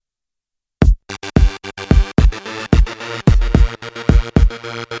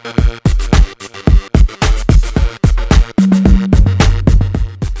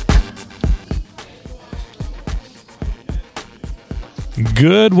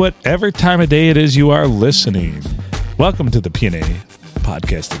good whatever time of day it is you are listening. Welcome to the PNA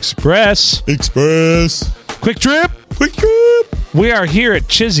Podcast Express. Quick trip. We are here at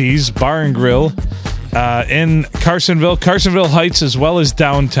Chizzy's Bar and Grill in Carsonville Heights, as well as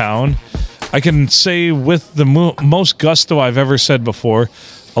downtown. I can say with the most gusto I've ever said before,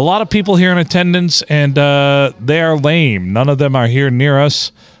 a lot of people here in attendance, and they are lame. None of them are here near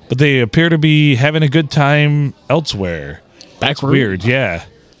us, but they appear to be having a good time elsewhere. That's weird, yeah.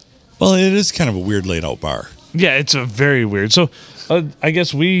 Well, it is kind of a weird laid out bar. Yeah, it's a very weird. So, I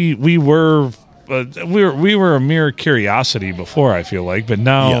guess we were a mere curiosity before, I feel like, but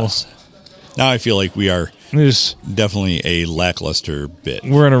now, Yes. Now I feel like we are definitely a lackluster bit.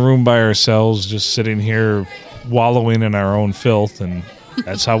 We're in a room by ourselves, just sitting here, wallowing in our own filth, and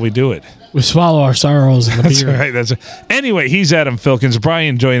that's how we do it. We swallow our sorrows in the That's beer. right. Anyway, he's Adam Filkins.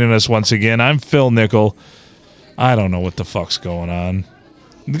 Brian joining us once again. I'm Phil Nickel. I don't know what the fuck's going on.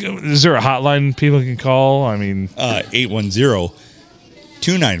 Is there a hotline people can call? I mean,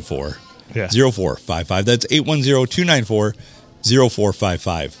 810-294-0455. That's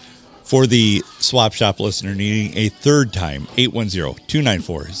 810-294-0455. For the Swap Shop listener needing a third time,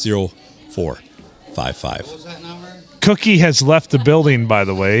 810-294-0455. What was that number? Cookie has left the building, by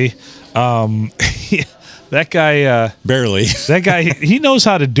the way. That guy... Barely. That guy, he knows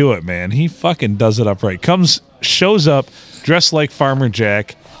how to do it, man. He fucking does it up right. Shows up, dressed like Farmer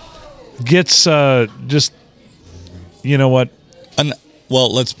Jack, gets just, you know what?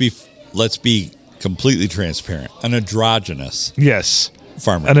 Well, let's be completely transparent. An androgynous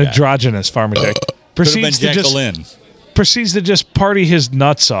Farmer Jack. Androgynous Farmer Jack. Proceeds to just party his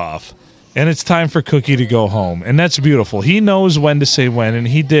nuts off. And it's time for Cookie to go home. And that's beautiful. He knows when to say when, and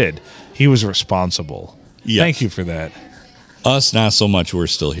he did. He was responsible. Yes. Thank you for that. Us, not so much. We're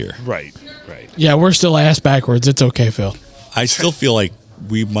still here. Right. Yeah, we're still ass backwards. It's okay, Phil. I still feel like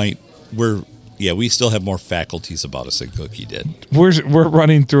we still have more faculties about us than Cookie did. We're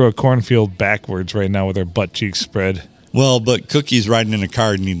running through a cornfield backwards right now with our butt cheeks spread. Well, but Cookie's riding in a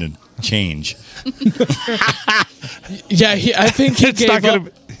car and needing to change. Yeah, I think he gave up.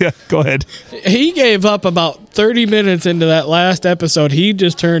 Yeah, go ahead. He gave up about 30 minutes into that last episode. He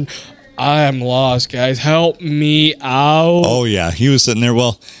just turned, I am lost, guys. Help me out. Oh, yeah. He was sitting there.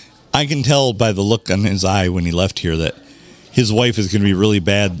 Well, I can tell by the look on his eye when he left here that his wife is going to be really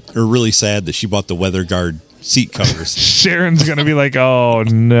sad that she bought the weather guard seat covers. Sharon's going to be like, oh,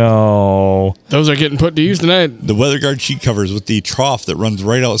 no. Those are getting put to use tonight. The weather guard sheet covers with the trough that runs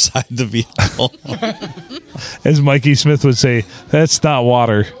right outside the vehicle. As Mikey Smith would say, that's not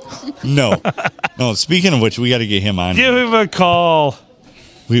water. No. Speaking of which, we got to get him on. Give him a call.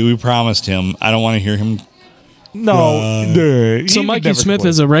 We promised him. I don't want to hear him. No. So Mikey Smith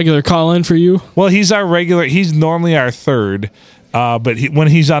is a regular call-in for you? Well, he's our regular. He's normally our third. But when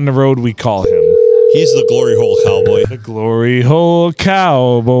he's on the road, we call him. He's the glory hole cowboy. The glory hole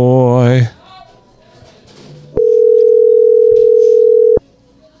cowboy.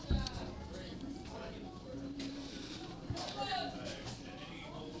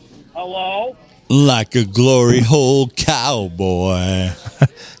 Hello? Like a glory hole cowboy.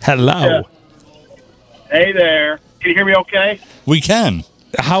 Hello. Yeah. Hey there. Can you hear me okay? We can.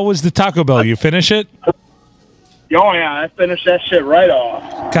 How was the Taco Bell? You finish it? Oh, yeah. I finished that shit right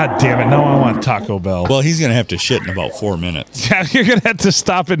off. God damn it. Now I want Taco Bell. Well, he's going to have to shit in about 4 minutes. Yeah, you're going to have to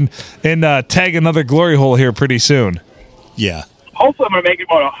stop and tag another glory hole here pretty soon. Yeah. Hopefully I'm going to make it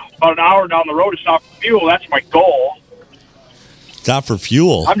about an hour down the road to stop for fuel. That's my goal. Stop for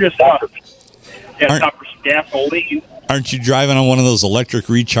fuel. I'm just stop for some gasoline. Aren't you driving on one of those electric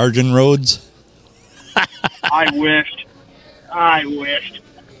recharging roads? I wished.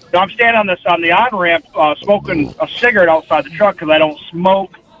 No, I'm standing on the on-ramp smoking a cigarette outside the truck because I don't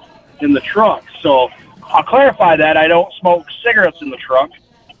smoke in the truck. So I'll clarify that. I don't smoke cigarettes in the truck.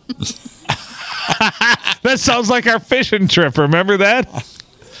 That sounds like our fishing trip. Remember that?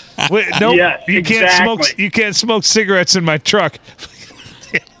 Wait, nope. Yes, you can't exactly. smoke. You can't smoke cigarettes in my truck.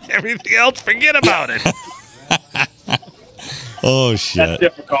 Everything else, forget about it. Oh shit! That's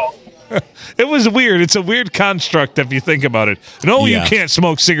difficult. It was weird. It's a weird construct if you think about it. No, Yeah. you can't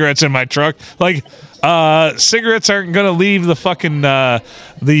smoke cigarettes in my truck. Like, cigarettes aren't going to leave the fucking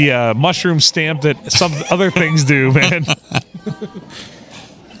the mushroom stamp that some other things do, man.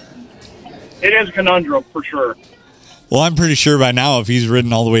 It is a conundrum for sure. Well, I'm pretty sure by now if he's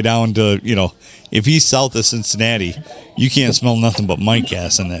ridden all the way down to, if he's south of Cincinnati, you can't smell nothing but Mike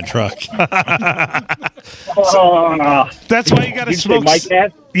gas in that truck. That's why you got to smoke. Mike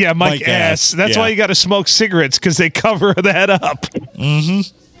ass? Yeah, Mike ass. That's why you got to smoke cigarettes because they cover that up.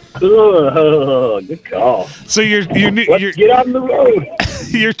 Mm-hmm. Good call. So your Let's get on the road.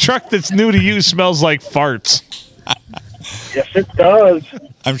 your truck that's new to you smells like farts. Yes, it does.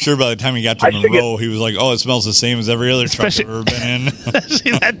 I'm sure by the time he got to Monroe, he was like, "Oh, it smells the same as every other truck I've ever been in."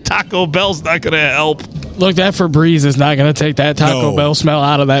 Especially that Taco Bell's not going to help. Look, that Febreze is not going to take that Taco Bell smell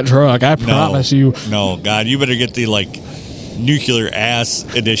out of that truck. I promise you. No, God, you better get the nuclear ass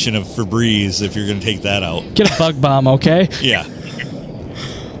edition of Febreze if you're going to take that out. Get a bug bomb, okay? Yeah.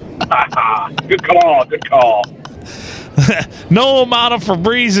 Good call. Good call. No amount of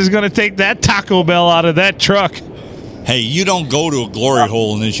Febreze is going to take that Taco Bell out of that truck. Hey, you don't go to a glory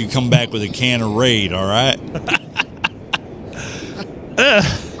hole and then you come back with a can of Raid, all right?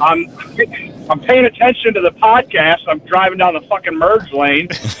 I'm paying attention to the podcast. I'm driving down the fucking merge lane.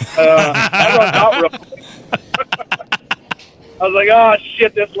 That runs out real quick. I was like, oh,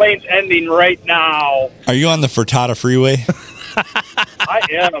 shit, this lane's ending right now. Are you on the Fertata Freeway? I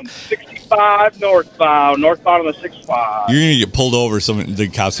am. 65 northbound on the 65. You're going to get pulled over. The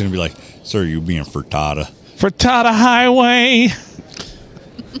cop's going to be like, "Sir, you being Fertata." Fertata Highway.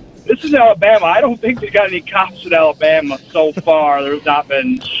 This is Alabama. I don't think they got any cops in Alabama so far. There's not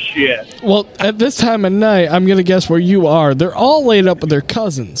been shit. Well, at this time of night, I'm going to guess where you are. They're all laid up with their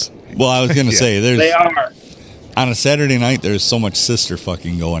cousins. Well, I was going to say, They are. On a Saturday night, there's so much sister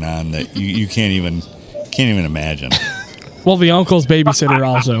fucking going on that you can't even imagine. Well, the uncle's babysitter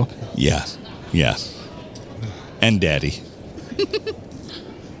also. Yeah. And daddy.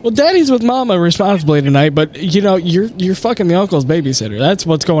 Well, daddy's with mama responsibly tonight, but you're fucking the uncle's babysitter. That's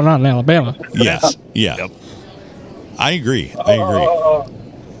what's going on in Alabama. Yes. Yeah. Yep. I agree.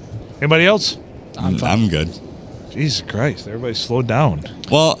 Anybody else? I'm good. Jesus Christ, everybody slow down.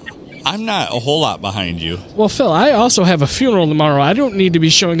 Well, I'm not a whole lot behind you. Well, Phil, I also have a funeral tomorrow. I don't need to be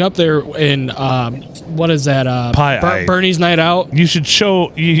showing up there in what is that? Pie-eyed. Bernie's night out. You should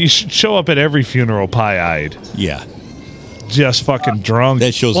show up at every funeral pie-eyed. Yeah. Just fucking drunk.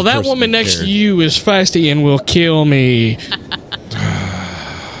 That shows. Well, that woman next to you is feisty and will kill me.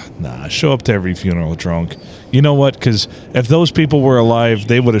 Nah, show up to every funeral drunk. You know what? Because if those people were alive,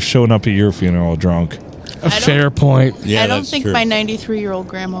 they would have shown up at your funeral drunk. A fair point. Yeah, I don't think true. my 93-year-old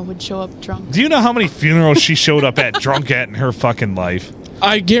grandma would show up drunk. Do you know how many funerals she showed up at drunk at in her fucking life?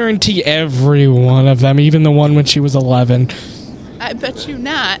 I guarantee every one of them, even the one when she was 11. I bet you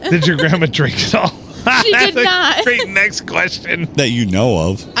not. Did your grandma drink it all? She did That's a not. Great next question. That you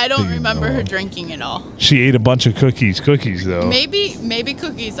know of. I don't remember her drinking at all. She ate a bunch of cookies though. Maybe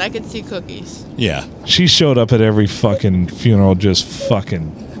cookies. I could see cookies. Yeah. She showed up at every fucking funeral just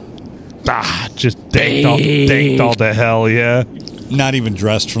fucking just danked all to hell, yeah. Not even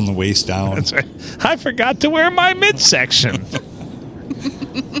dressed from the waist down. That's right. I forgot to wear my midsection.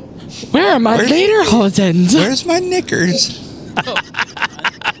 Where are my lederhosens? Where's my knickers?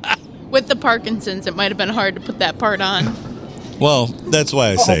 With the Parkinson's, it might have been hard to put that part on. Well, that's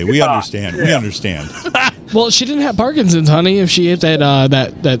why I say we understand. We understand. Well, she didn't have Parkinson's, honey. If she ate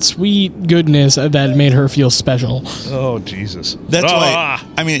that sweet goodness that made her feel special. Oh, Jesus. That's why.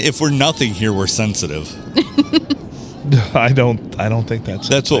 I mean, if we're nothing here, we're sensitive. I don't think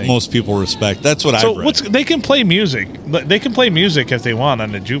that's what most people respect. That's what I've read. They can play music. They can play music if they want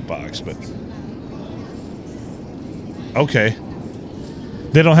on the jukebox, but okay.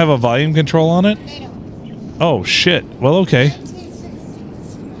 They don't have a volume control on it? Oh, shit. Well, okay.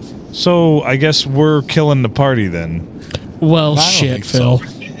 So, I guess we're killing the party then. Well, shit, Phil. So.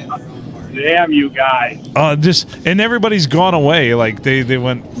 Damn you guys. And everybody's gone away. Like, they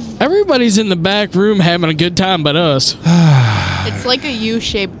went... Everybody's in the back room having a good time but us. It's like a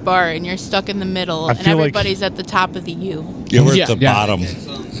U-shaped bar, and you're stuck in the middle, and everybody's at the top of the U. Yeah, we're at the bottom.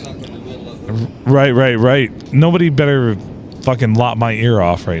 Right. Nobody better fucking lop my ear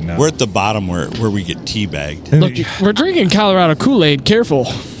off right now. We're at the bottom where we get teabagged. Look, we're drinking Colorado Kool-Aid. Careful.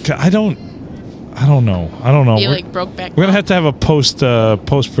 I don't know. You like Brokeback. We're gonna have to have a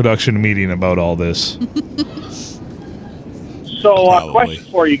post-production meeting about all this. So, question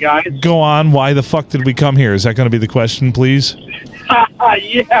for you guys. Go on. Why the fuck did we come here? Is that going to be the question, please?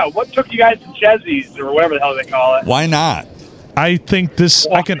 Yeah. What took you guys to Chezzy's or whatever the hell they call it? Why not? I think this.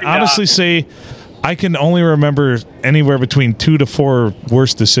 I can honestly say, I can only remember anywhere between 2 to 4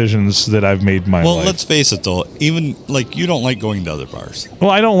 worst decisions that I've made in my life. Well, let's face it, though. Even you don't like going to other bars. Well,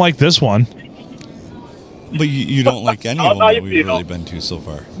 I don't like this one. But you don't like any of them that we've really been to so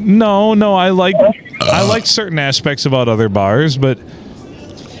far. No, I like certain aspects about other bars, but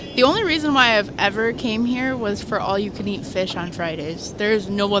the only reason why I've ever came here was for all-you-can-eat fish on Fridays. There's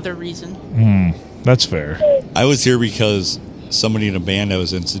no other reason. That's fair. I was here because somebody in a band I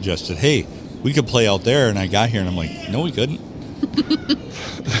was in suggested, hey, we could play out there, and I got here, and I'm like, no, we couldn't.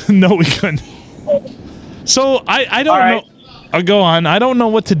 No, we couldn't. So I don't All right. know. I'll go on. I don't know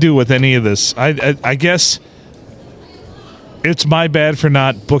what to do with any of this. I guess it's my bad for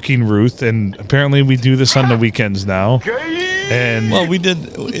not booking Ruth, and apparently we do this on the weekends now. And Well, we did.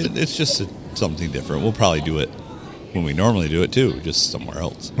 It's just something different. We'll probably do it when we normally do it too, just somewhere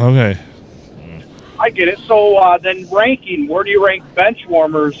else. okay. I get it. So then ranking, where do you rank bench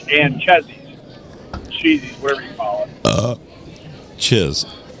warmers and cheesies? Cheesies, whatever you call it. Chiz.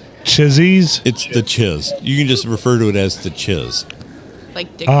 Chizzies. It's the Chiz. You can just refer to it as the Chiz.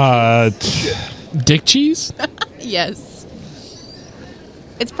 Like dick. Dick cheese? Yes.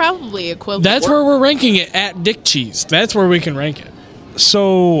 It's probably equivalent. That's where we're ranking it, at Dick Cheese. That's where we can rank it.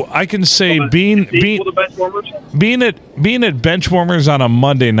 So I can say Is it being equal to bench warmers? at Benchwarmers on a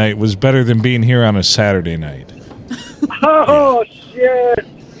Monday night was better than being here on a Saturday night. Oh, shit.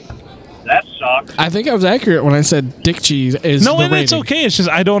 That sucks. I think I was accurate when I said Dick Cheese is No, the and it's rating. okay. It's just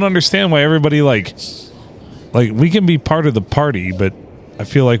I don't understand why everybody like we can be part of the party, but I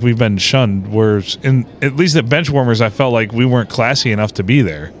feel like we've been shunned. Whereas in at least at Benchwarmers, I felt like we weren't classy enough to be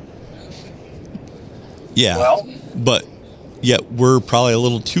there. Yeah. Well. But yet we're probably a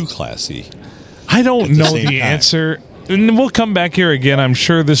little too classy. I don't At the know same the time. answer, and we'll come back here again. I'm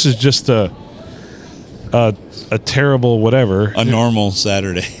sure this is just a terrible whatever, A normal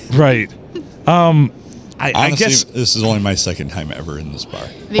Saturday. right? I Honestly, guess. this is only my second time ever in this bar.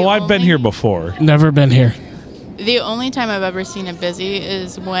 The I've been only- here before. Never been here. The only time I've ever seen it busy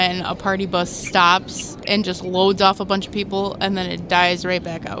is when a party bus stops and just loads off a bunch of people and then it dies right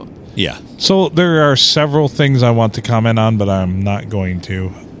back out. Yeah. So there are several things I want to comment on, but I'm not going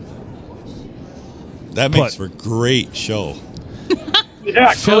to. That makes But- for a great show.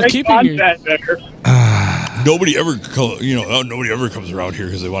 Yeah, Phil, great keeping your- content there. Nobody ever comes around here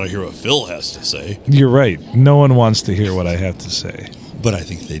because they want to hear what Phil has to say. You're right. No one wants to hear what I have to say. But I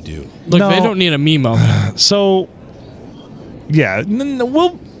think they do. Look, No. they don't need a me moment. So, yeah,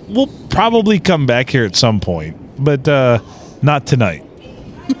 we'll probably come back here at some point, but not tonight.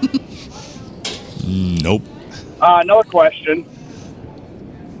 Nope. Another question.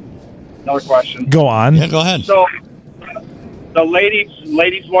 Go on. Yeah, go ahead. So, the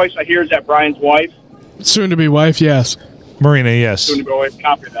lady's voice I hear is that Brian's wife. Soon to be wife, yes. Marina, yes. Soon to be wife.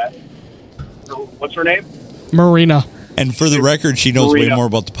 Copy that. What's her name? Marina. And for the record, she knows way Marina. more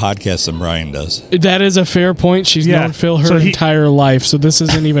about the podcast than Brian does. That is a fair point. She's Yeah. known Phil her So he- entire life, so this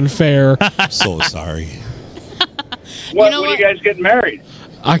isn't even fair. So sorry. When know are what? you guys getting married?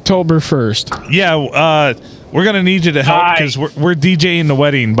 October 1st. Yeah, we're going to need you to help Hi. because we're DJing the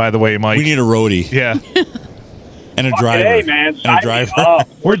wedding, by the way, Mike. We need a roadie yeah. and a driver. Hey, man. And a sign me driver. up.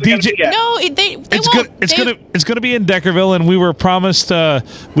 We're Where's it gonna DJ be at? No, they It's won't. good. It's gonna be in Deckerville, and we were promised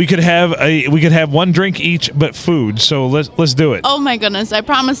we could have one drink each, but food. So let's do it. Oh my goodness! I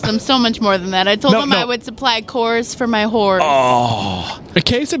promised them so much more than that. I told No, them no. I would supply cores for my horse. A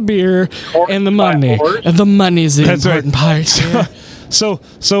case of beer and the my money. horse. And the money's the That's right. important part. Yeah. So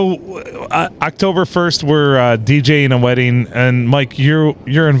October 1st, we're DJing a wedding, and Mike, you're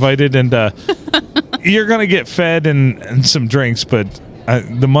invited, and you're gonna get fed and some drinks, but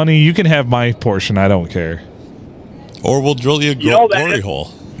the money you can have my portion. I don't care. Or we'll drill you a You know that glory is-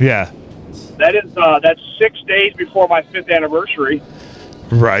 hole. Yeah, That's 6 days before my 5th anniversary.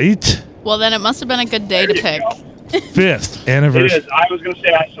 right. Well, then it must have been a good day to There you pick. go. 5th It anniversary. is. I was going to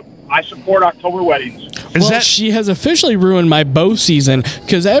say I support October weddings. Is Well, that she has officially ruined my bow season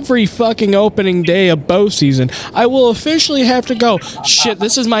because every fucking opening day of bow season, I will officially have to go. Shit,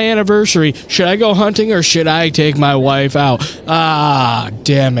 this is my anniversary. Should I go hunting or should I take my wife out? Ah,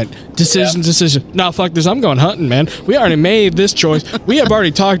 damn it. Decision. No, fuck this. I'm going hunting, man. We already made this choice. We have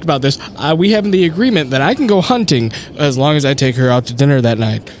already talked about this. We have the agreement that I can go hunting as long as I take her out to dinner that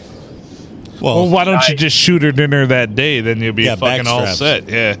night. Well, why don't you Nice. just shoot her dinner that day? Then you'll be Yeah, fucking all backstraps. set.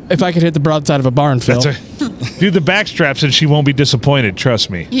 Yeah. If I could hit the broadside of a barn, Phil. That's Do the backstraps and she won't be disappointed.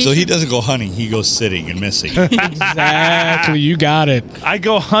 Trust me. So he doesn't go hunting; he goes sitting and missing. Exactly. You got it. I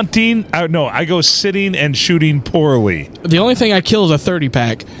go hunting. No, I go sitting and shooting poorly. The only thing I kill is a 30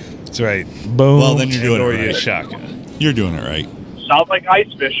 pack. That's right. Boom. Well, then you're doing or it you right. shotgun. You're doing it right. Sounds like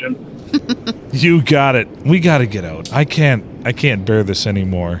ice fishing. You got it. We got to get out. I can't bear this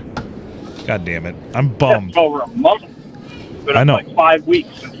anymore. God damn it. I'm bummed. That's over a month. But I know. Like 5 weeks.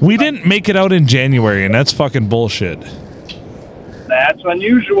 We didn't make it out in January, and that's fucking bullshit. That's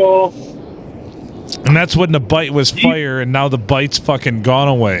unusual. And that's when the bite was fire, and now the bite's fucking gone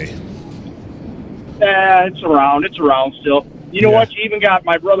away. It's around. It's around still. You know Yeah. what? You even got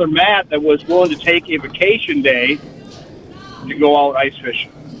my brother Matt that was willing to take a vacation day to go out ice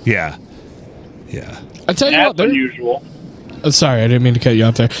fishing. Yeah. Yeah. I tell you what, That's unusual. Sorry, I didn't mean to cut you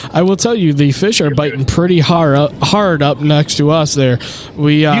off there. I will tell you, the fish are biting pretty hard up next to us there.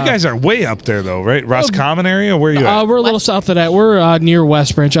 You guys are way up there, though, right? Roscommon area? Where are you at? We're a little south of that. We're near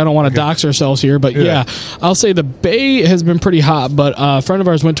West Branch. I don't want to dox ourselves here, but yeah, I'll say the bay has been pretty hot, but a friend of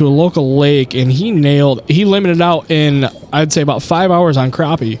ours went to a local lake, and he limited out in, I'd say, about 5 hours on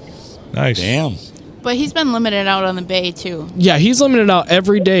crappie. Nice. Damn. But he's been limited out on the bay, too. Yeah, he's limited out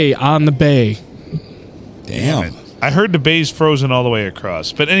every day on the bay. Damn. I heard the bay's frozen all the way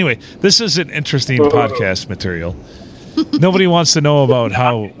across. But anyway, this is an interesting podcast material. Nobody wants to know about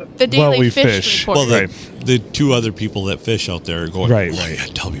how The daily well we fish report. Well, Right. the two other people that fish out there are going, Right, "Oh, right. yeah,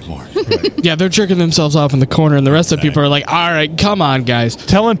 tell me more." Yeah, they're jerking themselves off in the corner, and the rest of the people are like, all right, come on, guys.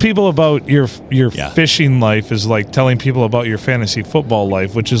 Telling people about your Yeah. fishing life is like telling people about your fantasy football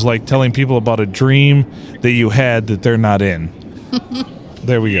life, which is like telling people about a dream that you had that they're not in.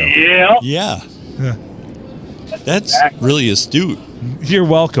 There we go. Yeah. Yeah. Yeah. That's really astute. You're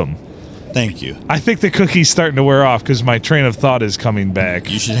welcome. Thank you. I think the cookie's starting to wear off because my train of thought is coming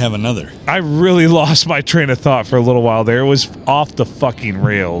back. You should have another. I really lost my train of thought for a little while there. It was off the fucking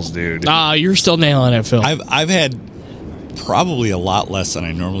rails, dude. You're still nailing it, Phil. I've had probably a lot less than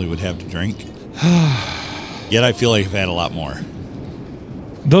I normally would have to drink. Yet I feel like I've had a lot more.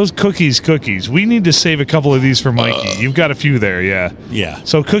 Those cookies. We need to save a couple of these for Mikey. You've got a few there, yeah. Yeah.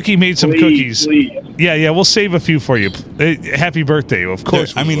 So Cookie made some cookies. Please. Yeah, we'll save a few for you. Happy birthday, of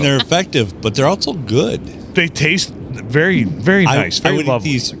course. I mean, we will. they're effective, but they're also good. They taste very, very nice. I Very would eat lovely.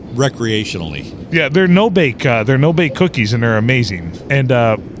 these recreationally. Yeah, they're no bake. They're no bake cookies, and they're amazing. And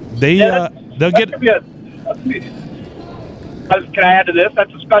they'll get. Can I add to this?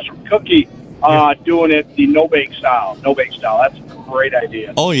 That's a special cookie. Doing it the no bake style. That's a great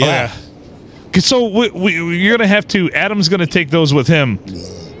idea. Oh, yeah. So you're gonna have to. Adam's gonna take those with him.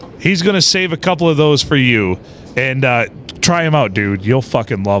 He's gonna save a couple of those for you, and try them out, dude. You'll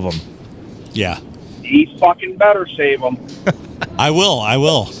fucking love them. Yeah. He fucking better save them. I will.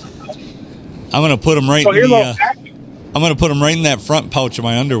 I'm gonna put them right So in here's the. a fact. I'm gonna put them right in that front pouch of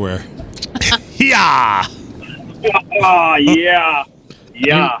my underwear. Yeah.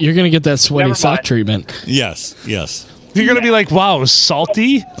 Yeah. You're going to get that sweaty Never sock mind. treatment. Yes. You're gonna be like, wow,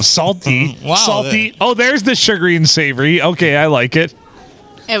 salty. Wow, Salty. Oh, there's the sugary and savory. Okay, I like it.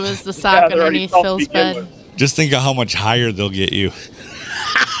 It was the sock they're already underneath salty Phil's to begin bed. with. Just think of how much higher they'll get you.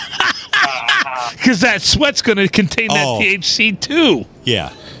 Because that sweat's gonna contain that THC too.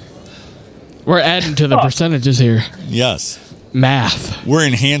 Yeah. We're adding to the percentages here. Yes. Math. We're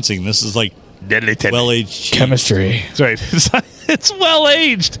enhancing. This is like well-aged cheese. Chemistry. That's right. It's well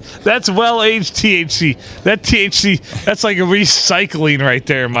aged. That's well aged THC. That THC. That's like a recycling right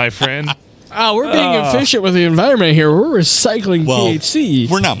there, my friend. We're being efficient with the environment here. We're recycling Well, THC.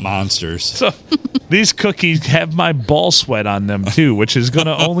 we're not monsters. So these cookies have my ball sweat on them too, which is going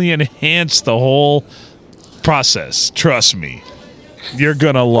to only enhance the whole process. Trust me, you're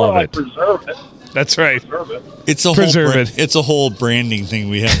going to love it. Preserve it. That's right. Preserve it. It's a Preserve whole it. It's a whole branding thing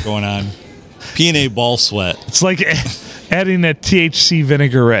we have going on. P&A ball sweat. It's like adding a THC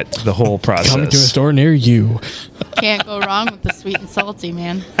vinaigrette to the whole process. Coming to a store near you. Can't go wrong with the sweet and salty,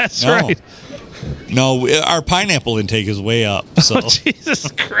 man. That's No. right. No, our pineapple intake is way up. So Oh,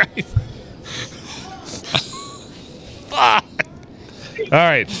 Jesus Christ. Fuck. All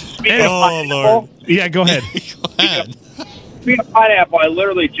right. Speaking And- of Oh, pineapple, Lord. yeah, go ahead. Go ahead. Speaking of pineapple, I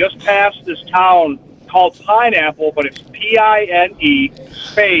literally just passed this town called Pineapple, but it's PINE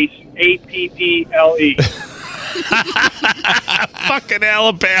space APPLE. Fucking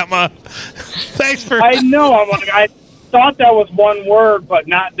Alabama. Thanks for. I know. I thought that was one word, but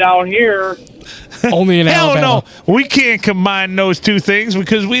not down here. Only in Hell Alabama. no. We can't combine those two things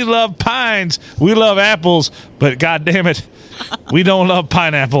because we love pines. We love apples, but God damn it, we don't love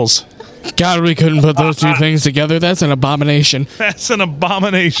pineapples. God, we couldn't put those two things together. That's an abomination. That's an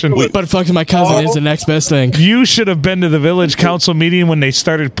abomination. But fucking my cousin is the next best thing. You should have been to the village council meeting when they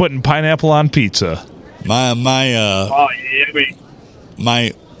started putting pineapple on pizza. My Oh,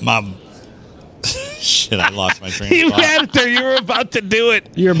 yeah. shit, I lost my train You of thought. had it there. You were about to do it.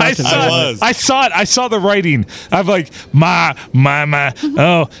 You're about to do saw it. it. I was. I saw it. I saw the writing. I'm like, my.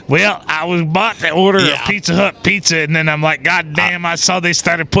 Oh, well, I was about to order a Pizza Hut pizza, and then I'm like, God damn, I saw they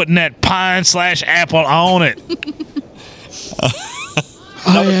started putting that pine/apple on it.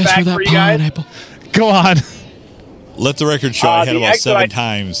 I asked fact for that for you guys? pineapple. Go on. Let the record show I had the about exit 7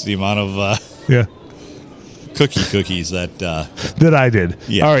 times the amount of Yeah. cookies that That I did.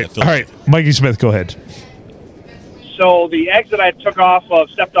 Yeah, All right. that filled All right. Mikey Smith, go ahead. So the exit I stepped off of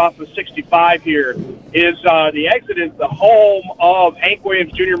 65 here, is the exit is the home of Hank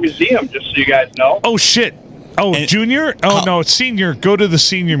Williams Jr. Museum, just so you guys know. Oh, shit. Oh, And- junior? Oh, no, it's senior. Go to the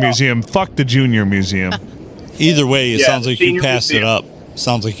senior museum. Fuck the junior museum. Either way, it Yeah, sounds like you senior passed museum. it up.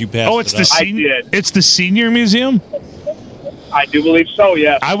 Sounds like you passed Oh, it's it the up. I senior. did. It's the senior museum. I do believe so,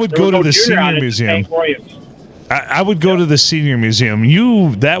 yes. I would There go was to no the junior senior on it, museum. Hank Williams. I would go to the senior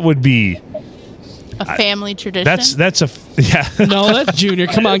museum. That would be. A family tradition. That's a yeah. No, that's Junior.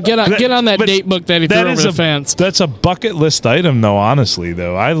 Come on, get on that But date book that he threw over is the fence. That's a bucket list item, though. Honestly,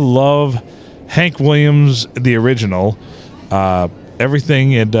 though, I love Hank Williams, the original,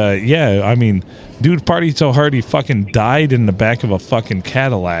 everything, and yeah, I mean, dude partied so hard he fucking died in the back of a fucking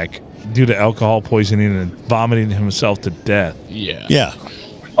Cadillac due to alcohol poisoning and vomiting himself to death. Yeah. Yeah.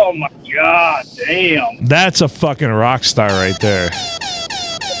 Oh, my God. Damn. That's a fucking rock star right there.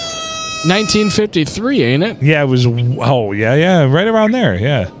 1953, ain't it? Yeah, it was. Oh, yeah, right around there.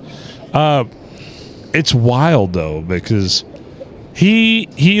 Yeah, it's wild though because he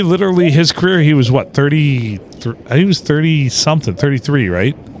literally his career he was what 30. He was 30 something, 33,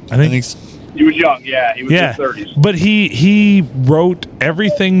 right? I I think. think so. He was young, yeah. He was Yeah, in his 30s. but he wrote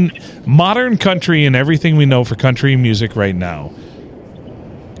everything modern country and everything we know for country music right now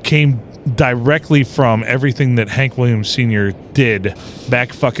came directly from everything that Hank Williams Sr. did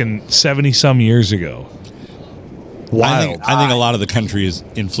back fucking 70 some years ago. Wild. I think a lot of the country is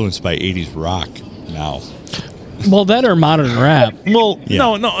influenced by 80s rock now. Well, that or modern rap. Well,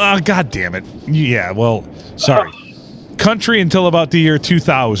 Yeah. no, god damn it. Yeah, well, sorry. Country until about the year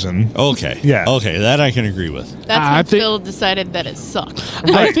 2000. Okay. Yeah. Okay, that I can agree with. That's I when think- Phil decided that it sucked.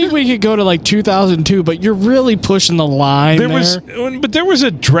 I think we could go to like 2002, but you're really pushing the line There there. there was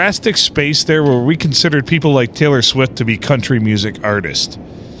a drastic space there where we considered people like Taylor Swift to be country music artists.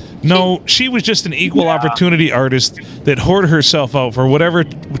 No, she was just an equal opportunity artist that whored herself out for whatever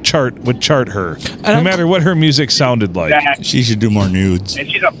chart would chart her, no I'm- matter what her music sounded like. That- She should do more nudes. and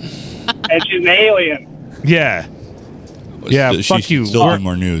she's an alien. Yeah, yeah. She Fuck should you. Still do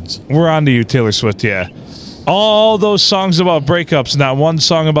more nudes. We're on to you, Taylor Swift. Yeah, all those songs about breakups, not one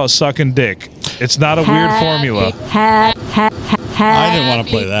song about sucking dick. It's not a weird formula. I didn't want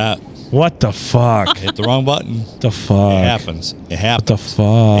to play that. What the fuck? Hit the wrong button. The It fuck? happens. It happens. The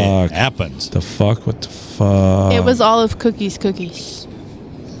fuck? It happens. The fuck? What the fuck? It was all of Cookies.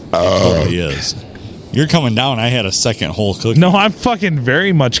 It totally is. You're coming down. I had a second whole cookie. No, I'm fucking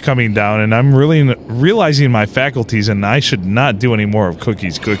very much coming down, and I'm really realizing my faculties, and I should not do any more of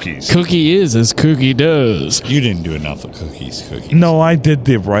cookies. Cookie is as cookie does. You didn't do enough of cookies. No, I did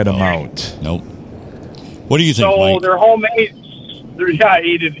the right amount. Nope. What do you think, So Mike? they're homemade.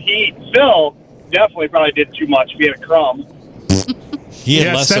 Phil definitely probably did too much if he had a crumb. He had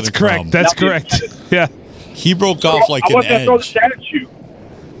Yes, less that's than a correct. crumb. That's Nothing. correct. Yeah. He broke off like I an wasn't going to throw edge. this at you.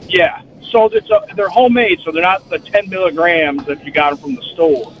 Yeah. So they're homemade, so they're not the 10 milligrams that you got them from the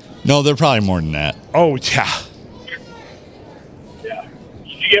store. No, they're probably more than that. Oh, yeah. Yeah.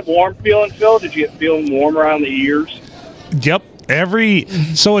 Did you get warm feeling, Phil? Did you get feeling warm around the ears? Yep.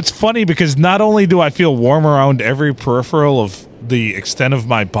 So it's funny because not only do I feel warm around every peripheral of the extent of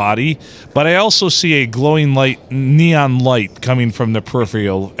my body, but I also see a glowing light, neon light coming from the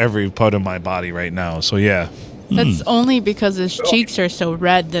peripheral of every part of my body right now. So yeah. That's only because his cheeks are so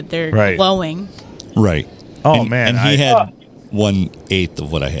red that they're Right. glowing. Right. Oh And- man, And he had 1/8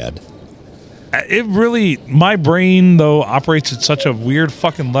 of what I had. it really, my brain though operates at such a weird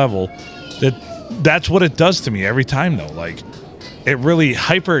fucking level that that's what it does to me every time though. Like it really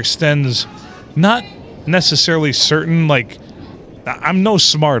hyperextends, not necessarily certain, like I'm no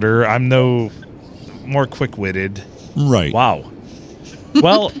smarter, I'm no more quick-witted. Right. Wow.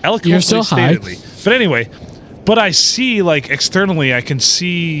 Well, eloquently You're still high. statedly. But anyway, but I see like externally I can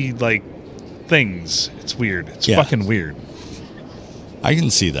see like things. It's weird. It's Yeah. fucking weird. I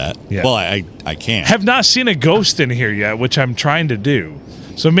can see that. Yeah. Well, I can't. Have not seen a ghost in here yet, which I'm trying to do.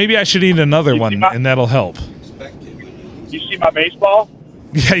 So maybe I should eat another one, and that'll help. You see my baseball?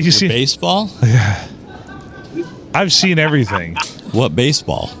 Yeah, you see, Baseball? I've seen everything. What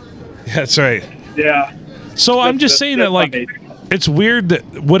baseball? That's right. Yeah. So I'm just saying that, like, it's weird that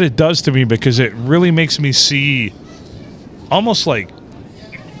what it does to me because it really makes me see, almost like,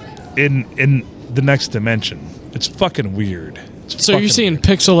 in the next dimension. It's fucking weird. It's So you're fucking seeing weird.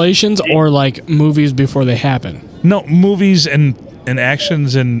 pixelations or like movies before they happen? No, movies and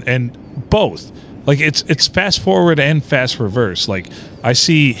actions and both. Like it's fast forward and fast reverse. Like I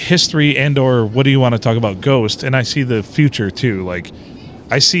see history and or what do you want to talk about, Ghost, and I see the future too. Like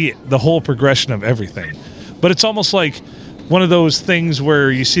I see the whole progression of everything. But it's almost like one of those things where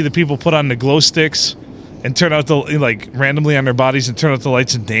you see the people put on the glow sticks and turn out the like randomly on their bodies and turn out the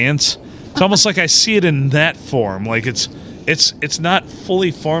lights and dance. It's almost like I see it in that form. Like it's not fully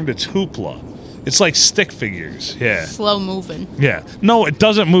formed, it's hoopla. It's like stick figures. Yeah. Slow moving. Yeah. No, it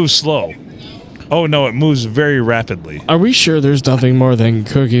doesn't move slow. Oh, no, it moves very rapidly. Are we sure there's nothing more than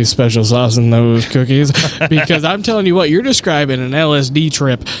cookies special sauce in those cookies? Because I'm telling you what, you're describing an LSD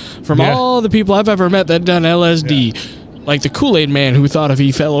trip from Yeah. all the people I've ever met that done LSD. Like the Kool-Aid man who thought if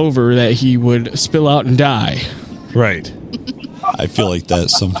he fell over that he would spill out and die. Right. I feel like that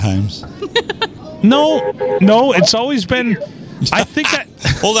sometimes. No, it's always been... I think that...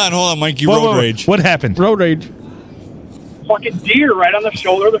 Hold on, Mike. You Whoa, road whoa, whoa. rage. What happened? Road rage. Fucking deer right on the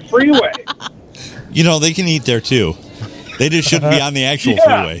shoulder of the freeway. You know, they can eat there too. They just shouldn't be on the actual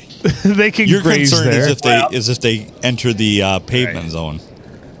Yeah. freeway. They can Your graze concern there. is if they enter the pavement Right. zone.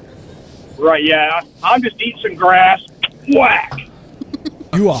 Right, yeah. I'm just eating some grass. Whack.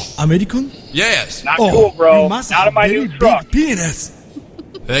 You are American? Yes. Not cool, bro. You must Not have in my very new truck. big penis.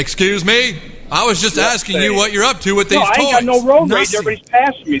 Excuse me? I was just asking you what you're up to with these No, I toys. ain't got no road rage. Nothing. Everybody's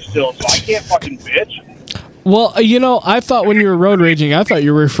passing me still, so I can't fucking bitch. Well, I thought when you were road raging, I thought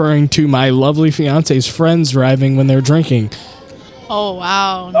you were referring to my lovely fiance's friends driving when they're drinking. Oh,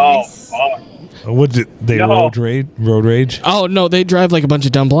 wow. Oh, Nice. fuck. What did they No. road rage? Oh, no, they drive like a bunch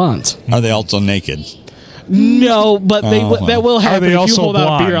of dumb blondes. Are they also naked? No, but that will happen they if you also hold out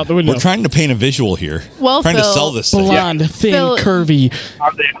a beer blonde? out the window. We're trying to paint a visual here. Well, trying to Phil, sell this thing. Blonde, thin, Phil- curvy.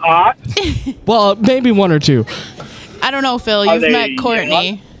 Are they hot? Well, maybe one or two. I don't know, Phil. Are You've they met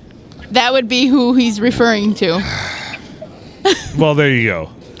Courtney. That would be who he's referring to. Well, there you go.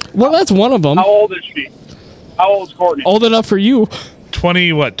 Well, that's one of them. How old is she? How old's Courtney? Old enough for you.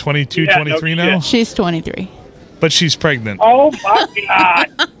 22, Yeah, 23 no now? shit. She's 23. But she's pregnant. Oh, my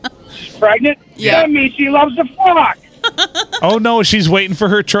God. She's pregnant? Yeah. That means she loves to fuck. Oh, no, she's waiting for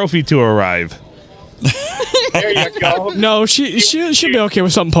her trophy to arrive. There you go. No, she'll be okay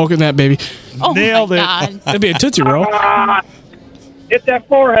with something poking that baby. Oh, Nailed my it. God. That'd be a Tootsie Roll. Ah, hit that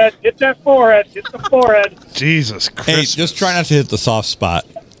forehead. Hit that forehead. Hit the forehead. Jesus Hey, Christ. just try not to hit the soft spot.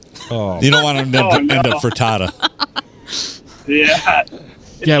 Oh. You don't want to Oh, no. end up frittata. Yeah.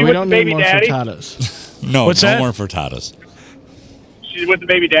 Is Yeah, she we with don't the need baby more daddy? frittatas. No, What's no that? more frittatas. She's with the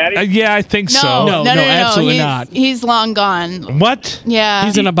baby daddy? Yeah, I think No, so. No, absolutely he's, not. He's long gone. What? Yeah.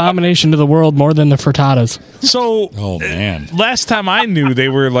 He's an abomination to the world more than the frittatas. So, Oh, man. last time I knew they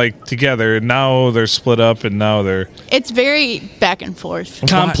were like together, and now they're split up, and now they're. It's very back and forth.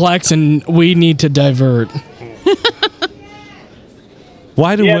 Complex, and we need to divert.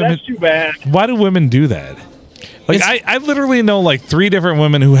 Why do Yeah, women? that's too bad. Why do women do that? Like I literally know like 3 different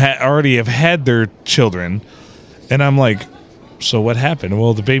women who already have had their children, and I'm like, so what happened?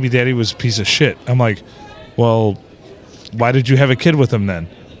 Well, the baby daddy was a piece of shit. I'm like, well, why did you have a kid with him then?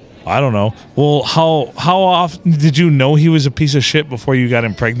 I don't know. Well, how often did you know he was a piece of shit before you got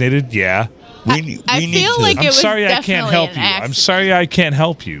impregnated? Yeah. I feel like I'm it was sorry I can't definitely help an you. I'm accident. sorry I can't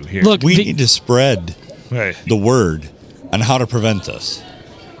help you here. Look, We need to spread Right. the word on how to prevent this.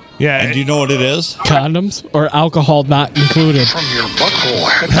 Yeah. And do you know what it is? condoms or alcohol not included.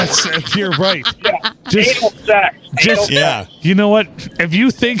 You're right. Yeah. Just- Anal sex. just- Anal Yeah. sex. You know what? If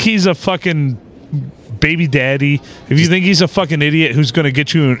you think he's a fucking baby daddy, if you think he's a fucking idiot who's going to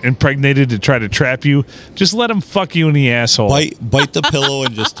get you impregnated to try to trap you, just let him fuck you in the asshole. Bite the pillow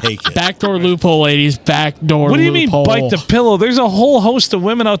and just take it. Backdoor loophole, ladies. Backdoor What do you mean loophole. bite the pillow? There's a whole host of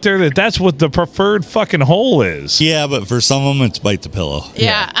women out there that's what the preferred fucking hole is. Yeah, but for some of them, it's bite the pillow.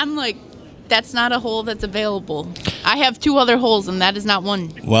 Yeah, I'm like, that's not a hole that's available. I have 2 other holes, and that is not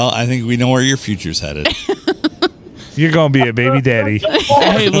one. Well, I think we know where your future's headed. You're going to be a baby daddy.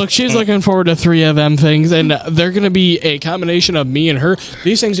 Hey, look, she's looking forward to 3 of them things, and they're going to be a combination of me and her.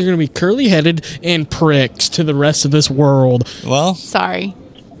 These things are going to be curly-headed and pricks to the rest of this world. Well, Sorry.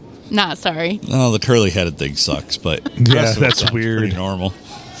 Not sorry. no, the curly-headed thing sucks, but the Yeah, rest of it that's sounds weird. pretty normal.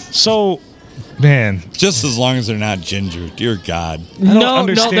 So, man, Just as long as they're not ginger, dear God. No,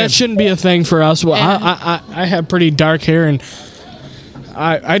 understand. that shouldn't be a thing for us. Well, Yeah. I have pretty dark hair, and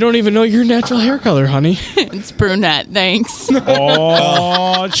I don't even know your natural hair color, honey. It's brunette. Thanks.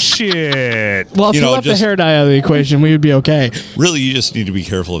 oh shit. Well, if You you, know, left just- the hair dye out of the equation, we would be okay. Really, you just need to be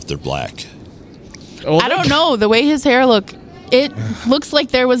careful if they're black. I don't know. The way his hair look, it looks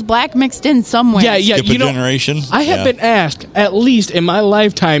like there was black mixed in somewhere. Yeah, Skip you a know, generation. I have Yeah. been asked at least in my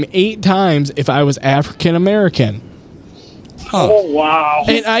lifetime 8 times if I was African American. Oh, wow.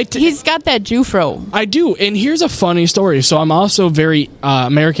 And He's got that Jufro. I do, and here's a funny story. So I'm also very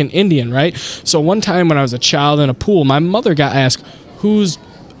American Indian, right? So one time when I was a child in a pool, my mother got asked, whose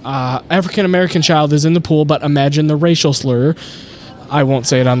African American child is in the pool, but imagine the racial slur. I won't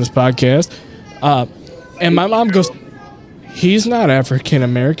say it on this podcast. And my mom goes, he's not African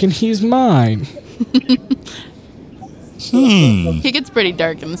American, he's mine. He gets pretty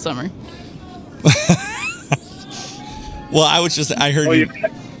dark in the summer. Well,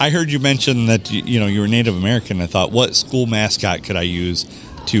 I heard you mention that you were Native American. I thought, what school mascot could I use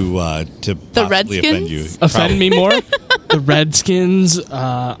to possibly offend you? Offend me more? The Redskins.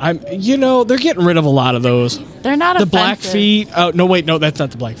 They're getting rid of a lot of those. They're not the offensive. Blackfeet. Oh no, that's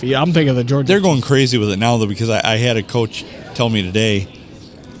not the Blackfeet. I'm thinking of the Georgia. They're going crazy with it now, though, because I had a coach tell me today,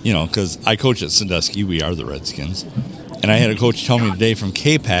 because I coach at Sandusky. We are the Redskins. And I had a coach tell me today from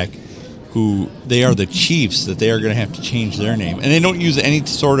K-Pac, who they are the Chiefs, that they are going to have to change their name. And they don't use any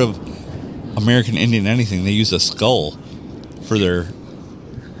sort of American Indian anything. They use a skull for their,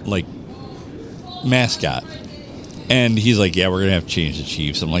 mascot. And he's like, yeah, we're going to have to change the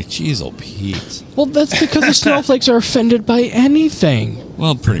Chiefs. I'm like, geez, oh, Pete. Well, that's because the snowflakes are offended by anything.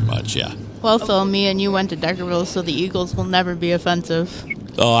 Well, pretty much, yeah. Well, Phil, me and you went to Deckerville, so the Eagles will never be offensive.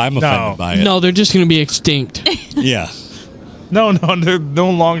 Oh, I'm offended by it. No, they're just going to be extinct. Yeah. No, they're no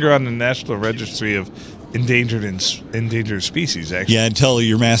longer on the National Registry of Endangered Species, actually. Yeah, until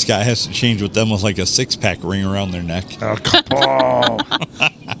your mascot has to change with them with a 6-pack ring around their neck. Oh, come on.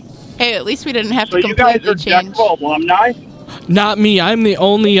 Hey, at least we didn't have So to you guys completely are change. Deckerville alumni? Not me. I'm the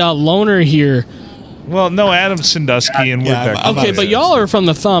only loner here. Well, no, Adam Sandusky and Yeah, we're I'm Okay, but y'all are from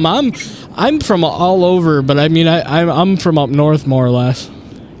the thumb. I'm from all over, but I mean, I'm from up north more or less.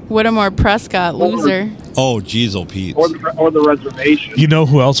 Whittemore Prescott, loser. Oh, geez, oh, Pete. Or the reservation. You know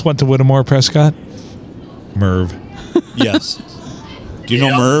who else went to Whittemore Prescott? Merv. Yes. Do you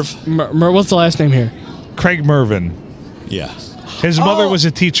know Merv? What's the last name here? Craig Mervin. Yeah. His mother was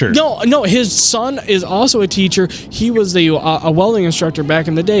a teacher. No, his son is also a teacher. He was a welding instructor back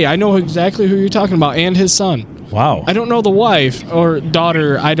in the day. I know exactly who you're talking about, and his son. Wow. I don't know the wife or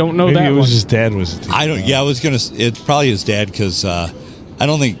daughter. I don't know Maybe that it was one. his dad was a teacher. I don't. Yeah, I was gonna. It's probably his dad because I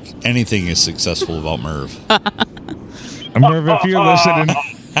don't think anything is successful about Merv. Merv, if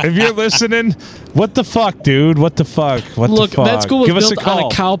you're listening, what the fuck, dude? What the fuck? Look, the fuck? that school was Give us built a call.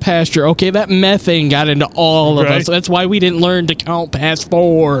 on a cow pasture. Okay, that methane got into all of Right. us. That's why we didn't learn to count past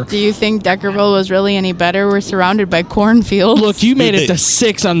 4. Do you think Deckerville was really any better? We're surrounded by cornfields. Look, you made it to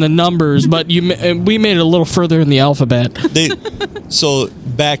 6 on the numbers, but we made it a little further in the alphabet. So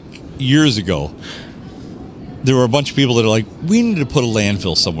back years ago, there were a bunch of people that are like, we need to put a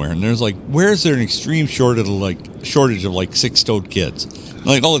landfill somewhere, and there's where is there an extreme shortage of 6-toed kids? I'm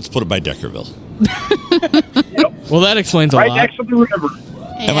like, oh, let's put it by Deckerville. Well, that explains a Right lot. next to the river.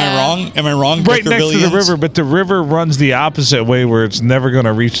 Am I wrong? Am I wrong? Right next to the Deckervillians? river, but the river runs the opposite way where it's never going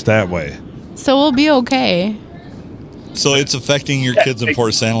to reach that way. So we'll be okay. So it's affecting your kids in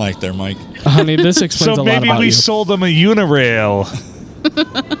Port Sanilac there, Mike. Honey, this explains So a lot maybe about we you. sold them a Unirail.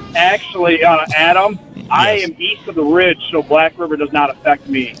 Actually, Adam, I am east of the ridge, so Black River does not affect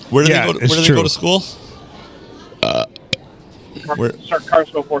me. Where do Yeah, they go? it's Where do they true. go to school? Where-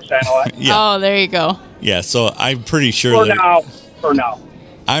 Carsco, Fort Sanilac. Yeah, Oh, there you go. yeah. So I'm pretty sure. For now.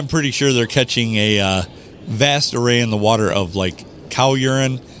 I'm pretty sure they're catching a vast array in the water of cow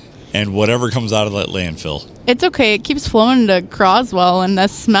urine and whatever comes out of that landfill. It's okay. It keeps flowing to Croswell, and the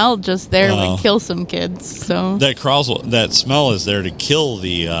smell just there Oh. would kill some kids. So That smell is there to kill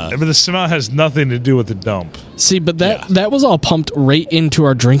the. But the smell has nothing to do with the dump. See, but that was all pumped right into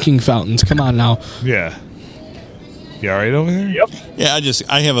our drinking fountains. Come on now. Yeah. You all right over there? Yep. Yeah,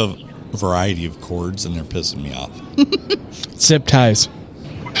 I have a variety of cords and they're pissing me off. Zip ties.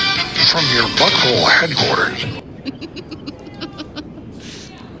 From your butthole headquarters.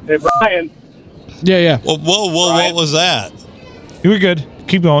 Hey, Brian. Yeah. Whoa! What was that? You were good.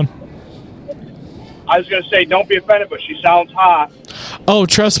 Keep going. I was going to say, don't be offended, but she sounds hot. Oh,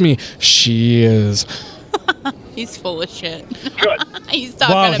 trust me, she is. he's full of shit. Good. He's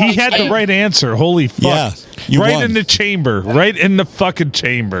talking Wow, about he had the right answer. Holy fuck. Yeah, you right won. in the chamber. Right in the fucking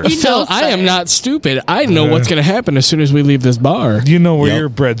chamber. You Phil, know, I am sir. not stupid. I know what's going to happen as soon as we leave this bar. You know where Yep. your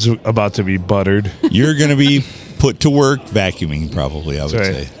bread's about to be buttered. You're going to be put to work vacuuming, probably. I would That's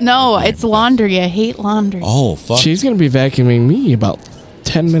right. say. No, it's laundry. I hate laundry. Oh fuck! She's going to be vacuuming me about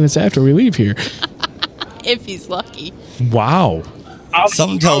 10 minutes after we leave here. If he's lucky. Wow.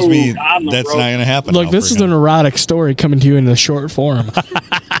 Something tells me on the that's road. not going to happen. Look, now this for is him. an erotic story coming to you in a short form.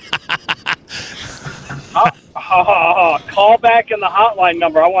 Call back in the hotline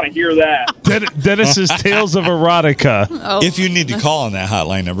number. I want to hear that. Dennis's Tales of Erotica. If you need to call on that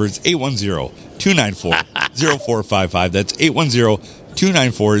hotline number, it's 810-294-0455. That's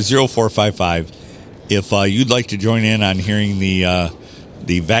 810-294-0455. If you'd like to join in on hearing the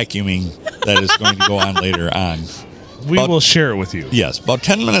vacuuming that is going to go on later on. We will share it with you. Yes, about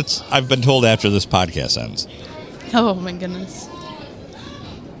 10 minutes, I've been told, after this podcast ends. Oh my goodness.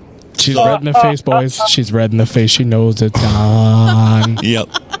 She's red in the face, boys. She's red in the face. She knows it's on. Yep.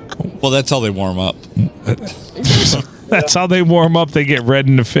 Well, that's how they warm up. That's how they warm up. They get red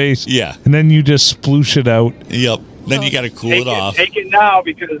in the face. Yeah. And then you just sploosh it out. Yep. Then you got to cool it off. Take it now,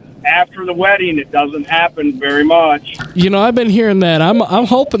 because after the wedding, it doesn't happen very much. You know, I've been hearing that. I'm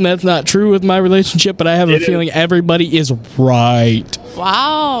hoping that's not true with my relationship, but I have a feeling everybody is right.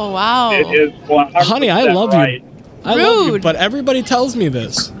 Wow. It is 100% Honey, I love right. you. I love you, Rude. but everybody tells me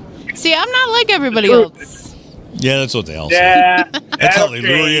this. See, I'm not like everybody else. Yeah, that's what they all say. Yeah, That's how they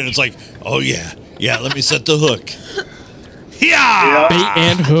lure you in. It's like, oh, yeah, let me set the hook. Yeah. Bait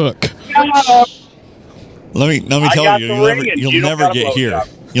and hook. Let me tell got you, the ring and you'll you don't never got a get here.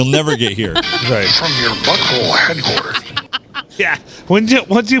 blowjob. You'll never get here. Right. From your butthole headquarters. Yeah.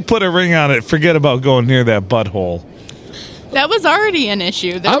 Once you put a ring on it, forget about going near that butthole. That was already an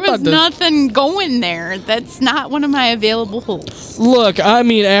issue. There I'm was about to- nothing going there. That's not one of my available holes. Look, I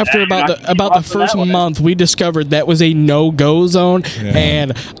mean, after about the first month, we discovered that was a no-go zone,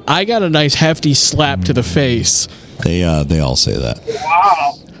 and I got a nice hefty slap to the face. They all say that.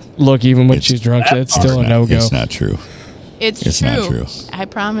 Wow. Look, even when she's drunk, that's still a no-go. It's not true. It's Not true. true. I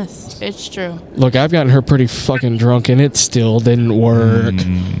promise. It's true. Look, I've gotten her pretty fucking drunk, and it still didn't work.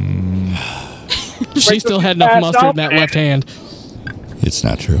 She still had enough mustard in that left hand. It's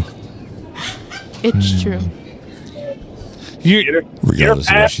not true. It's true. You, Regardless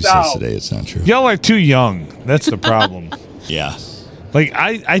of what she passed says out. today, it's not true. y'all are too young. That's the problem. Yeah. Like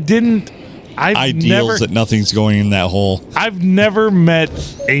I've Ideals never, that nothing's going in that hole. I've never met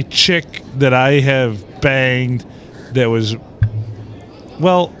a chick that I have banged that was,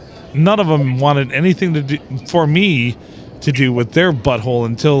 well, none of them wanted anything to do for me to do with their butthole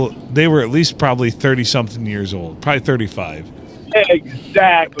until they were at least probably 30-something years old, probably 35.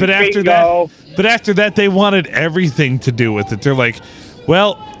 Exactly. But after that, they wanted everything to do with it. They're like,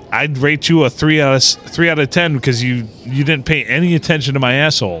 well, I'd rate you a 3 out of 10 because you didn't pay any attention to my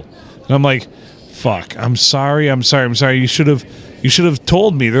asshole. And I'm like, fuck, I'm sorry. You should have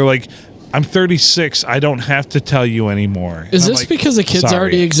told me. They're like, I'm 36. I don't have to tell you anymore. Is And I'm this like, because the kids sorry.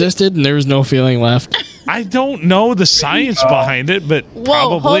 already existed and there was no feeling left? I don't know the science behind it, but Whoa,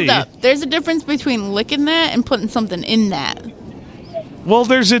 probably. hold up. There's a difference between licking that and putting something in that. Well,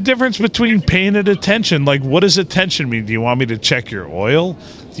 there's a difference between paying it attention. Like, what does attention mean? Do you want me to check your oil?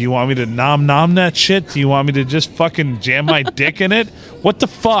 Do you want me to nom that shit? Do you want me to just fucking jam my dick in it? What the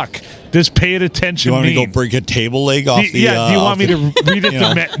fuck does pay it attention You want me mean? to go break a table leg off the... do you want me to read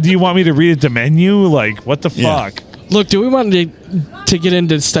it? Do you want me to read it the menu? Like, what the Yeah. fuck? Look, do we want to get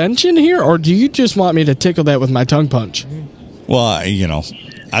into distension here, or do you just want me to tickle that with my tongue punch? Well, I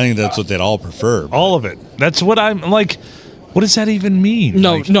think that's what they'd all prefer. All of it. That's what I'm like. What does that even mean?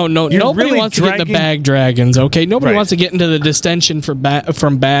 No, Like, no. you're Nobody really wants to get into dragging- bag dragons, okay? Nobody Right. wants to get into the distension from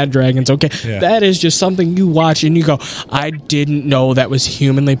bad dragons, okay? Yeah. That is just something you watch and you go, I didn't know that was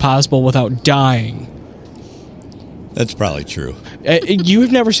humanly possible without dying. That's probably true.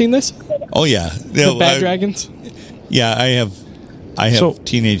 You've never seen this? Oh, yeah. The bad dragons? Yeah, I have So-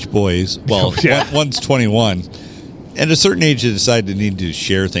 teenage boys. Well, Yeah. one's 21. At a certain age, they decide they need to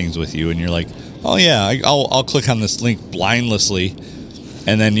share things with you, and you're like, oh, yeah, I'll click on this link blindlessly.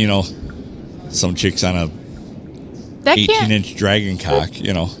 And then, some chick's on a That can't 18-inch dragon cock,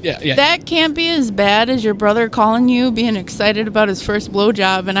 Yeah. that can't be as bad as your brother calling you, being excited about his first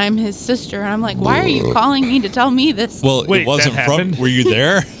blowjob, and I'm his sister, and I'm like, why are you calling me to tell me this? Well, Wait, it wasn't that from... happened? Were you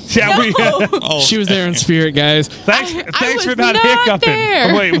there? Yeah, we, Oh, She was there in spirit, guys. thanks I for was not not hiccuping.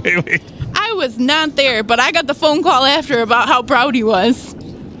 there. Oh, wait. I was not there, but I got the phone call after about how proud he was.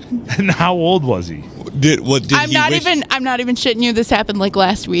 And how old was he? Did I'm he not wish- even shitting you. This happened like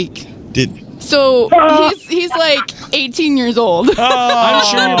last week. So he's like 18 years old. I'm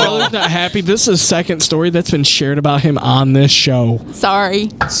sure your brother's not happy. This is the second story that's been shared about him on this show. Sorry.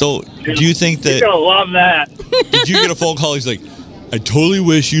 So, do you think You're that... going to love that. Did you get a phone call? He's like, I totally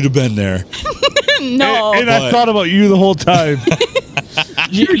wish you'd have been there. No. And I thought about you the whole time.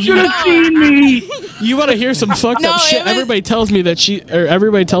 You want to hear some fucked No, up shit? it was- Everybody tells me that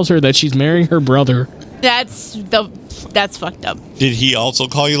everybody tells her that she's marrying her brother. That's fucked up. Did he also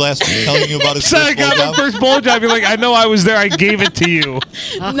call you last week telling you about his So I first got my blowjob? first blowjob. You're like, I know I was there. I gave it to you.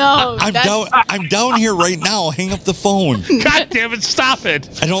 No. I'm down here right now. Hang up the phone. God damn it! Stop it!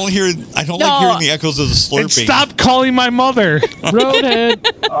 I don't like hearing the echoes of the slurping. And stop calling my mother.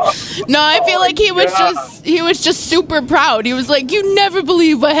 Roadhead. No, I feel like he was just super proud. He was like, "You never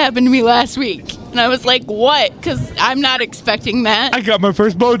believe what happened to me last week." And I was like, "What?" Because I'm not expecting that. I got my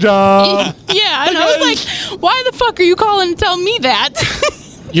first blowjob. Yeah, and I was like, "Why the fuck are you calling to tell me that?"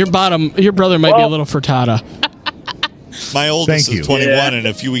 Your brother might be a little frittata. My oldest Thank is you. 21, and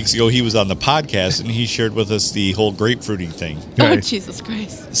a few weeks ago he was on the podcast, and he shared with us the whole grapefruiting thing. Oh, Right. Jesus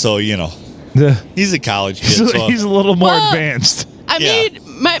Christ. So, he's a college kid. So He's a little more Well, advanced. I Yeah. mean,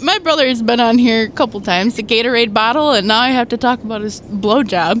 my brother's been on here a couple times, the Gatorade bottle, and now I have to talk about his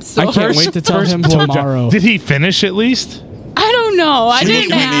blowjob. So I can't wait to tell him blowjob. tomorrow. Did he finish at least? I don't know. I She didn't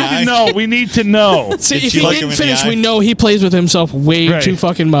looked him in the ask. eye. No, we need to know. See, Did if she he look him didn't in the finish, eye? we know he plays with himself way Right. too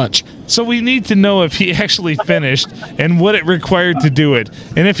fucking much. So we need to know if he actually finished and what it required to do it,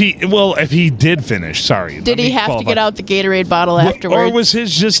 and if he did finish. Sorry, Did he have to get out the Gatorade bottle afterwards? Or was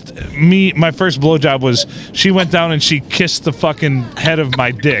his just me? My first blowjob was she went down and she kissed the fucking head of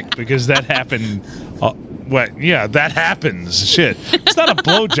my dick because that happened. What? Yeah, that happens. Shit, it's not a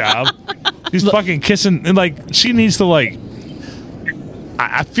blowjob. He's fucking kissing, and like she needs to like.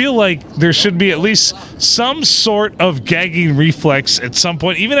 I feel like there should be at least some sort of gagging reflex at some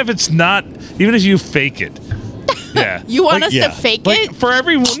point, even if it's not, even if you fake it. Yeah. You want us yeah. to fake Like it? for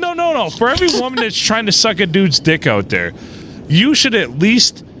every no. For every woman that's trying to suck a dude's dick out there, you should at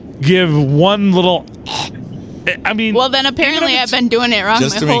least give one little. I mean, Well, then apparently I've been doing it wrong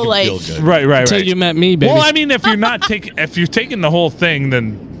just my to make whole him feel life. good. right. Until you met me, baby. Well, I mean, if you're not if you're taking the whole thing,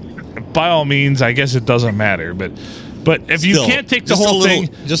 then by all means, I guess it doesn't matter. But if you Still, can't take the just whole a little,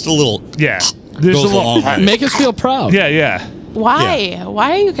 thing, just a little. yeah, there's Goes a a long little, way. Make us feel proud. yeah. Why? Yeah.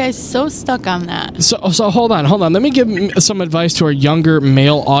 Why are you guys so stuck on that? So hold on. Let me give some advice to our younger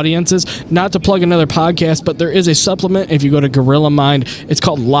male audiences. Not to plug another podcast, but there is a supplement. If you go to Gorilla Mind, it's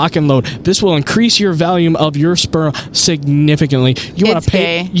called Lock and Load. This will increase your volume of your sperm significantly. You want It's to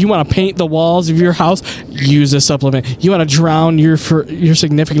paint? gay. You want to paint the walls of your house? Use this supplement. You want to drown your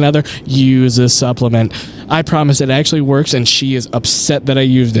significant other? Use this supplement. I promise it actually works, and she is upset that I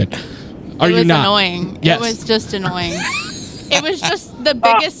used it. Are It you was not? annoying. Yes. It was just annoying. It was just the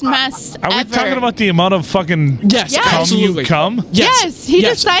biggest mess Are we ever. talking about the amount of fucking Yes, Yes. cum absolutely. you cum? Yes, he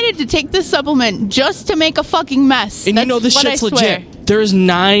yes. decided to take this supplement just to make a fucking mess. And That's you know this what shit's I swear. legit. There is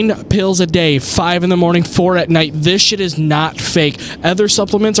 9 pills a day, 5 in the morning, 4 at night. This shit is not fake. Other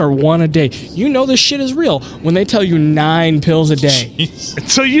supplements are 1 a day. You know this shit is real when they tell you 9 pills a day.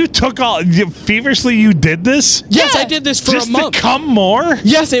 So you took feverishly you did this? Yes, Yeah. I did this for Just a month. to cum more?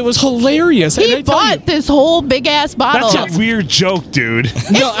 Yes, it was hilarious. He And I tell you- bought this whole big ass bottle. That's a weird joke, dude.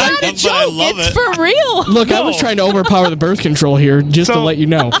 No, Not a But I joke. love It's it. for real. look, I was trying to overpower the birth control here just to So- let you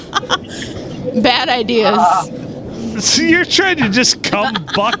know. Bad ideas. So you're trying to just cum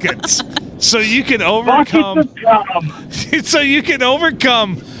buckets so you can Buckets overcome of cum. so you can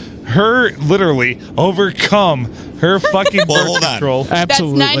overcome her fucking Well, birth hold on. control.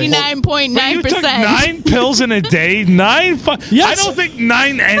 Absolutely. That's 99.9%. But you took 9 pills in a day. 9 Yes. I don't think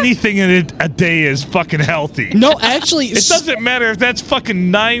 9 anything in a day is fucking healthy. No, actually, It doesn't matter if that's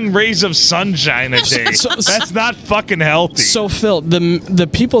fucking 9 rays of sunshine a day. That's not fucking healthy. So Phil, the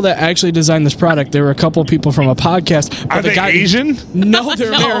people that actually designed this product, there were a couple of people from a podcast. But Are the they guy, Asian? No,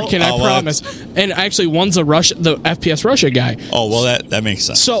 they're American. I Oh, well, promise. And actually, one's the FPS Russia guy. Oh well, that makes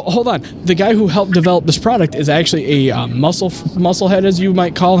sense. So hold on, the guy who helped develop this product is actually a musclehead, as you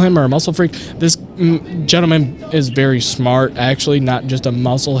might call him, or a muscle freak. This gentleman is very smart, actually, not just a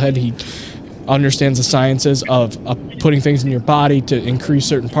musclehead. He understands the sciences of putting things in your body to increase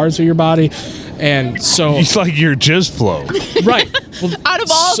certain parts of your body, and so It's like your jizz flow. right. Well, Out of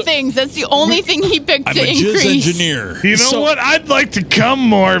all so- things, that's the only thing he picked I'm to a jizz increase. engineer. You know So- what? I'd like to cum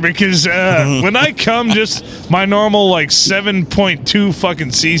more because when I cum just my normal like 7.2 fucking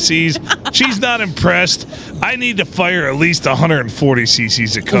cc's, she's not impressed. I need to fire at least 140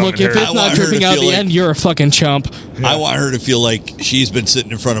 cc's of cum Look, in if her. it's I not want her to dripping out feel the like- end, you're a fucking chump. I want her to feel like she's been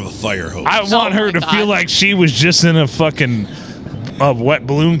sitting in front of a fire hose. I want her my to God. feel like she was just in a fucking wet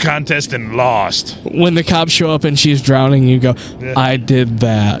balloon contest and lost. When the cops show up and she's drowning, you go, "I did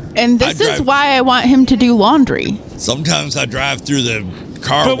that." And this I is drive- why I want him to do laundry. Sometimes I drive through the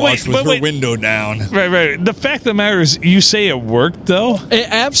car But wait, wash with but her wait. window down. Right. The fact of the matter is, you say it worked though. It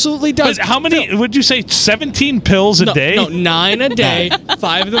absolutely does. But how many would you say? 17 pills a day? No, 9 a day,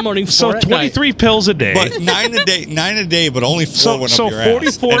 5 in the morning, 4 So at night. 23 pills a day. But 9 a day, but only 4 So, went so up your ass.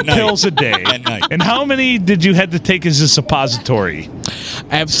 44 At night. pills a day. At night. And how many did you had to take as a suppository?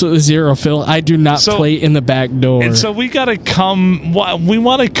 Absolutely zero, Phil. I do not So- play in the back door. And so we got to come. We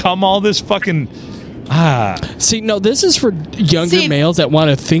want to come all this fucking. See, no, this is for younger See- males that want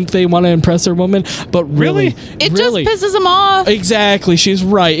to think they want to impress their woman, but really, It really, just pisses him off. exactly. She's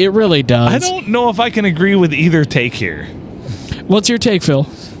right. It really does. I don't know if I can agree with either take here. What's your take, Phil?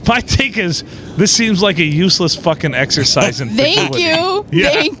 My take is this seems like a useless fucking exercise in Thank fertility. you. Yeah.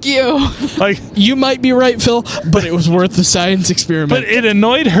 Thank you. Like, You might be right, Phil, but it was worth the science experiment. but it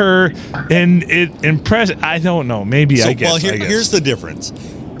annoyed her and it impressed. I don't know. Maybe So, I guess. well, I guess. here's the difference.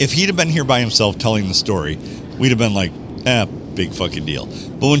 If he'd have been here by himself telling the story, we'd have been like, big fucking deal.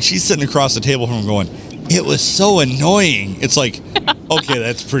 But when she's sitting across the table from him going, it was so annoying, it's like, okay,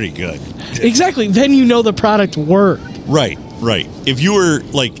 that's pretty good. Exactly. Then you know the product worked. Right. If you were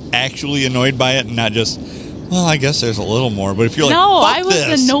like actually annoyed by it and not just, well, I guess there's a little more. But if you're like, No, fuck I was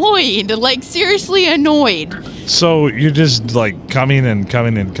this. annoyed. Like, seriously annoyed. So you're just like coming and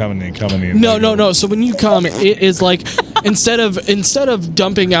coming and coming and coming. And No. So when you come, it is like instead of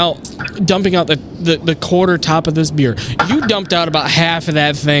dumping out the quarter top of this beer, you dumped out about half of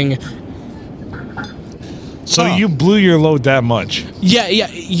that thing. So you blew your load that much. Yeah.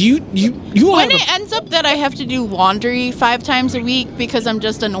 You When it ends up that I have to do laundry 5 times a week because I'm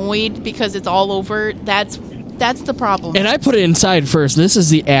just annoyed because it's all over, that's the problem. and I put it inside first. This is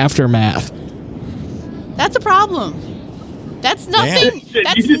the aftermath. That's a problem. That's nothing. You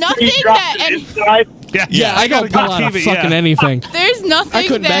That's just nothing dropped that. it And inside. Yeah, I don't pull out of fucking anything. there's nothing. I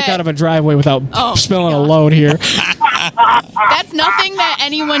couldn't that, back out of a driveway without Oh, spilling a God. load here. That's nothing that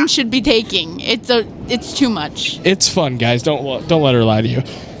anyone should be taking. It's too much. It's fun, guys. Don't let her lie to you.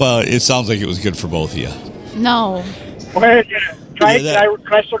 Well, it sounds like it was good for both of you. No. Okay, can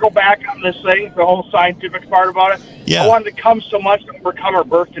I circle back on this thing, the whole scientific part about it? Yeah. I wanted to come so much to overcome our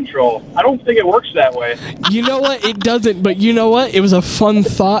birth control. I don't think it works that way. You know what? It doesn't. But you know what? It was a fun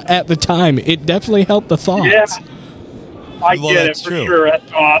thought at the time. It definitely helped the thoughts. Yeah. I Well, get it that's for true. sure.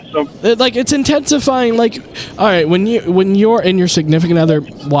 That's awesome. Like it's intensifying. Like, all right, when you're and your significant other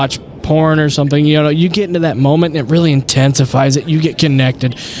watch porn or something, you know, you get into that moment and it really intensifies it. You get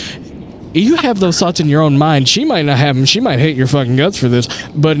connected. You have those thoughts in your own mind. She might not have them. She might hate your fucking guts for this.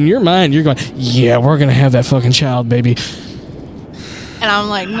 But in your mind, you're going, yeah, we're going to have that fucking child, baby. And I'm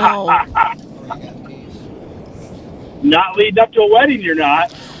like, no. Not leading up to a wedding, you're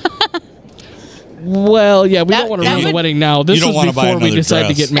not. Well, yeah, we That- don't want to that ruin the would- wedding now. This You don't was wanna buy before we another decide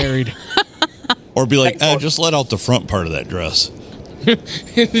to dress. get married. Or be like, just let out the front part of that dress.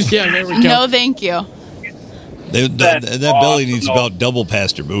 Yeah, there we go. No, thank you. That That's belly needs awesome. about double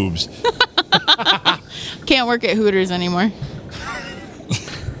past her boobs. Can't work at Hooters anymore.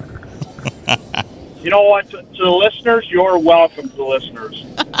 You know what? To the listeners, you're welcome to the listeners.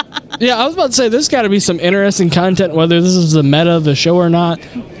 Yeah, I was about to say, there's got to be some interesting content, whether this is the meta of the show or not.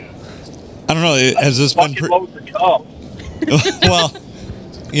 I don't know. Has this been... Fucking loads to come. Well,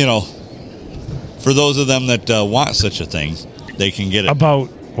 you know, for those of them that want such a thing, they can get it. About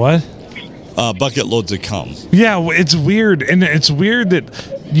what? Bucket loads of cum. Yeah, it's weird, and it's weird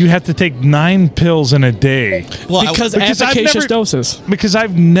that you have to take 9 pills in a day. Well, Because I've efficacious never- doses. Because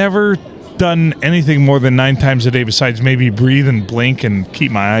I've never done anything more than 9 times a day besides maybe breathe and blink and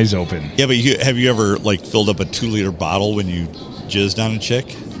keep my eyes open. Yeah, but have you ever like filled up a 2-liter bottle when you jizzed on a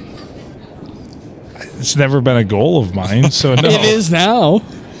chick? It's never been a goal of mine, so no. It is now.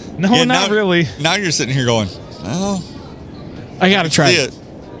 No, Yeah, not now- really. Now you're sitting here going, oh, I got to try see it. it.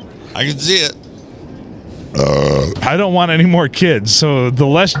 I can see it. I don't want any more kids, so the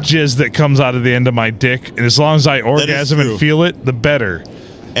less jizz that comes out of the end of my dick, and as long as I orgasm true. and feel it, the better.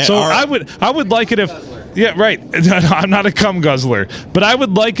 And So our- I would like it if, yeah, right. I'm not a cum guzzler, but I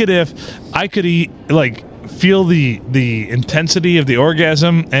would like it if I could feel the intensity of the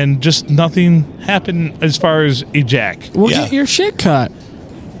orgasm and just nothing happen as far as ejac. Well, Yeah. get your shit cut.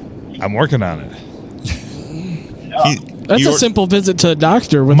 I'm working on it. That's a simple visit to a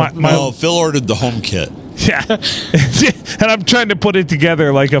doctor with Oh, Phil ordered the home kit. Yeah. And I'm trying to put it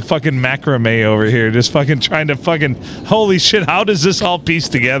together like a fucking macrame over here. Just fucking trying to holy shit, how does this all piece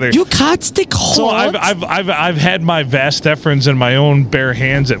together? You can't stick holes. So I've had my vas deferens in my own bare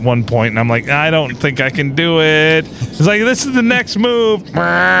hands at one point, and I'm like, I don't think I can do it. It's like, this is the next move.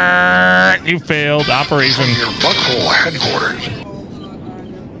 You failed operation. Your butthole headquarters.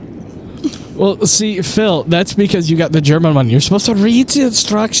 Well, see, Phil, that's because you got the German one. You're supposed to read the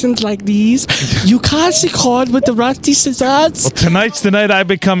instructions like these. You can't stick hard with the rusty scissors. Well, tonight's the night I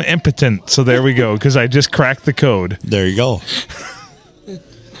become impotent. So there we go, because I just cracked the code. There you go.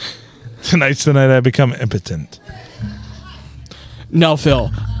 Tonight's the night I become impotent. No,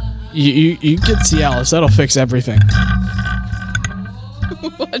 Phil. You get Cialis. That'll fix everything.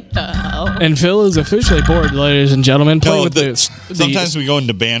 What the hell? And Phil is officially bored, ladies and gentlemen. Play No, with this. sometimes we go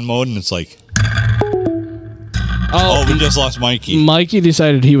into band mode and it's like, oh, we just lost Mikey. Mikey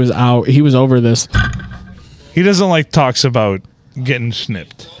decided he was out. He was over this. He doesn't like talks about getting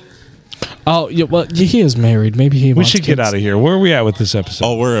snipped. Oh, yeah, well, he is married. Maybe he. We should get out of here. Where are we at with this episode?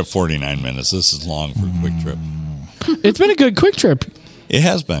 Oh, we're at 49 minutes. This is long for a quick trip. It's been a good quick trip. It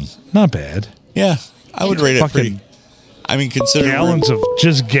has been. Not bad. Yeah, I would rate it Fucking pretty. I mean, considering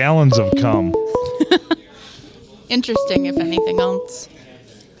Gallons of cum. Interesting, if anything else.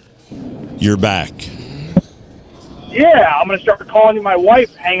 you're back. Yeah, I'm going to start calling you my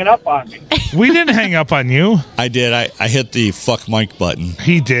wife, hanging up on me. We didn't hang up on you. I did. I hit the fuck Mike button.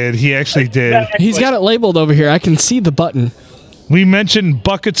 He did. He actually did. He's got it labeled over here. I can see the button. We mentioned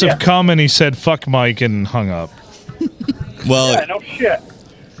buckets of cum, and he said, fuck Mike, and hung up. Well, Yeah, no shit.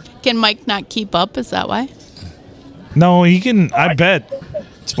 Can Mike not keep up? Is that why? No, he can. I bet.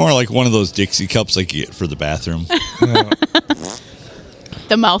 it's more like one of those Dixie cups like you get for the bathroom.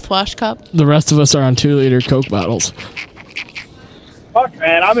 The mouthwash cup? The rest of us are on 2-liter Coke bottles. Fuck,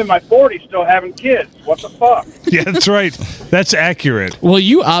 man, I'm in my 40s still having kids. What the fuck? Yeah, that's right. That's accurate. Well,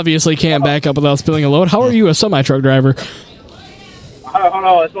 you obviously can't back up without spilling a load. How are you a semi-truck driver? I don't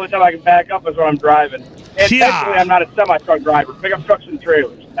know. It's the only time I can back up is when I'm driving. And Yeah. technically, I'm not a semi-truck driver. Pickup trucks and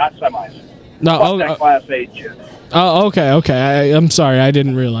trailers, not semis. No. Fuck that Class 8 shit. Oh, okay. I'm sorry. I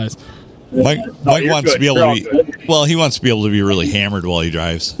didn't realize. Mike you're wants to good. be able You're to all be. good. Well, he wants to be able to be really hammered while he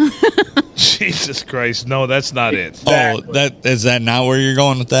drives. Jesus Christ. No, that's not it. Oh, that is that not where you're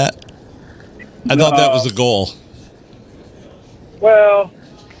going with that? I thought that was the goal. Well,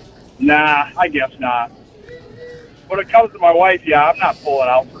 nah, I guess not. When it comes to my wife, yeah, I'm not pulling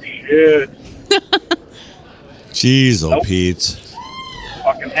out for shit. Jeez, oh Nope. Pete.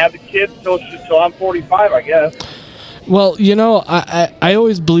 Fucking have the kids till I'm 45, I guess. Well, you know, I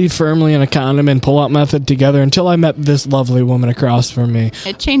always believed firmly in a condom and pull-out method together until I met this lovely woman across from me.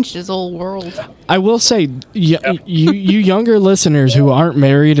 It changed his whole world. I will say, you younger listeners who aren't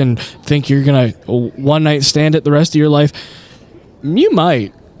married and think you're going to one-night stand it the rest of your life, you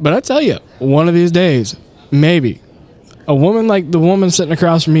might. But I tell you, one of these days, maybe, a woman like the woman sitting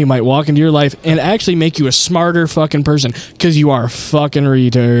across from me might walk into your life and actually make you a smarter fucking person because you are a fucking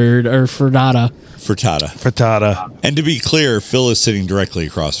retard or frittata. Frittata. And to be clear, Phil is sitting directly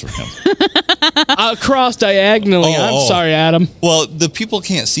across from him. Across diagonally. I'm sorry, Adam. Well, the people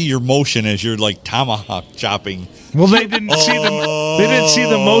can't see your motion as you're like tomahawk chopping. Well, they didn't see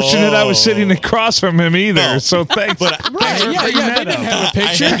the motion that I was sitting across from him either. No. So thanks. But Thanks for bringing that up. have a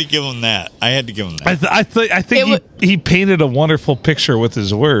picture. I had to give him that. I think he painted a wonderful picture with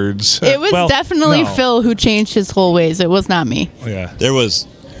his words. It was Well, definitely no. Phil who changed his whole ways. It was not me. Yeah. There was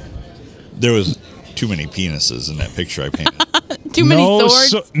too many penises in that picture I painted. Too many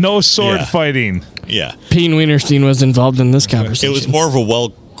swords. No sword Yeah. fighting. Yeah. Pete Wienerstein was involved in this conversation. It was more of a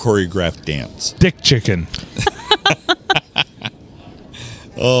well choreographed dance. Dick chicken.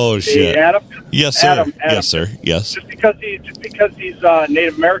 Oh Hey, shit. Adam? Yes, sir. Adam. Yes, sir. Yes. Just because he's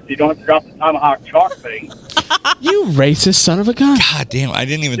Native American, you don't have to drop the tomahawk chalk thing. You racist son of a gun. God damn, I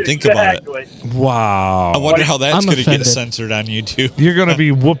didn't even think about it. Exactly. Wow. I wonder how that's I'm going to get offended. censored on YouTube. You're going to be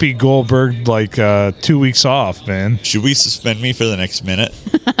Whoopi Goldberg like 2 weeks off, man. Should we suspend me for the next minute?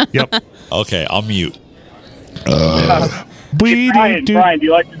 Yep. Okay, I'll mute. Brian, do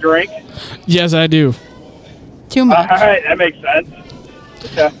you like to drink? Yes, I do. Too All much. right, that makes sense.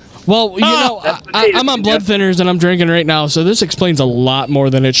 Okay. Well, you know, That's the I'm on blood thinners and I'm drinking right now, so this explains a lot more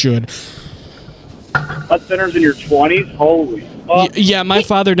than it should. Blood thinners in your 20s? Holy fuck. Yeah, my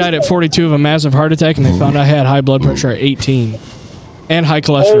father died at 42 of a massive heart attack, and they found I had high blood pressure at 18 and high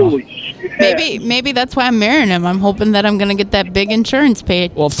cholesterol. Holy shit. Maybe that's why I'm marrying him. I'm hoping that I'm going to get that big insurance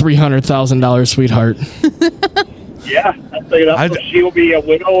paid. Well, $300,000, sweetheart. Yeah, I figured out. So she will be a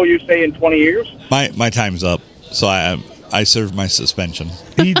widow, you say, in 20 years? My time's up, so I served my suspension.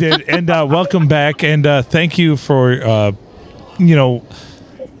 He did. And welcome back. And thank you for,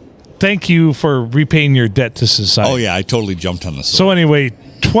 thank you for repaying your debt to society. Oh yeah, I totally jumped on this. So anyway,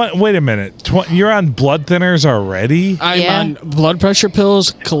 wait a minute. You're on blood thinners already? I'm on blood pressure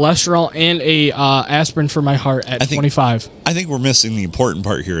pills, cholesterol, and a aspirin for my heart at 25. I think we're missing the important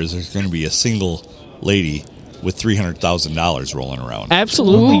part here. Is there's going to be a single lady with $300,000 rolling around.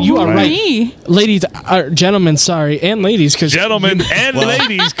 Absolutely, you are Me. right, ladies, gentlemen. Sorry, and ladies, because Gentlemen and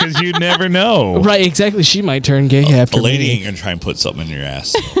ladies, because you never know. right, exactly. She might turn gay A after lady me. ain't going to try and put something in your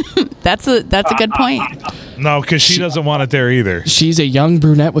ass. That's a good point. No, because she doesn't want it there either. She's a young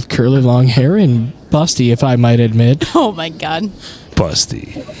brunette with curly long hair and busty, if I might admit. Oh my god.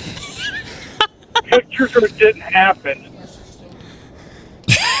 Busty. Pictures it didn't happen.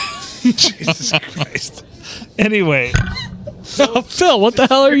 Jesus Christ. Anyway. Oh, Phil, what the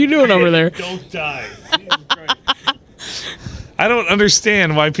hell are you doing over there? Don't die. I don't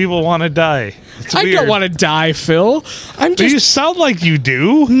understand why people want to die. I don't want to die, Phil. I'm just. You sound like you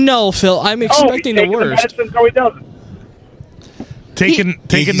do. No, Phil. I'm expecting the worst. The medicine, so he doesn't. Taking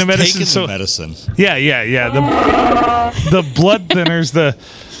the medicine. Taking So the medicine. yeah. The blood thinners. The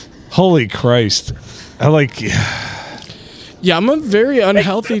holy Christ. I like. Yeah, I'm a very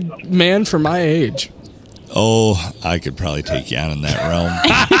unhealthy man for my age. Oh, I could probably take you on in that realm.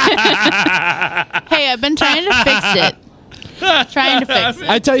 Hey, I've been trying to fix it.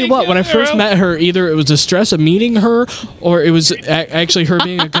 I tell you what, when I first met her, either it was the stress of meeting her or it was actually her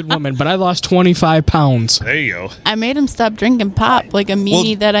being a good woman, but I lost 25 pounds. There you go. I made him stop drinking pop like a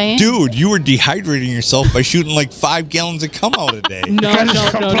meanie that I am. Dude, you were dehydrating yourself by shooting like 5 gallons of cum out a day. No.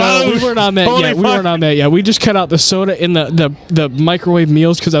 We weren't on that yet. We just cut out the soda in the microwave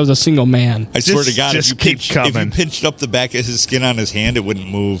meals because I was a single man. I swear to God, if you pinched up the back of his skin on his hand, it wouldn't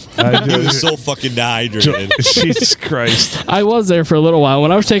move. He was so fucking dehydrated. Jesus Christ. I was there for a little while.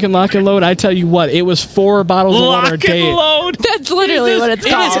 When I was taking Lock and Load, I tell you what, it was 4 bottles of water a day. Load. That's literally what it's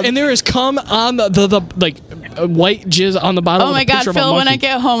called. It is, and there is cum on the white jizz on the bottle. Oh my God, Phil! When I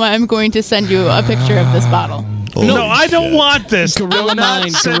get home, I'm going to send you a picture of this bottle. No, I don't want this. Gorilla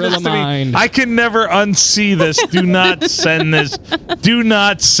Mind. I can never unsee this. Do not send this. Do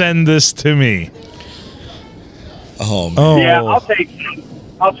not send this to me. Oh man. Oh. Yeah,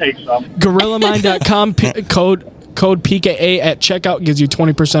 I'll take some. GorillaMind.com code PKA at checkout gives you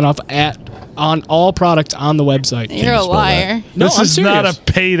 20% off on all products on the website. You're a liar. No, This I'm is serious. not a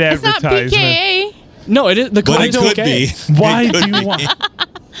paid It's not advertisement. PKA. No, it is. The But it code's could okay. be. Why do you want?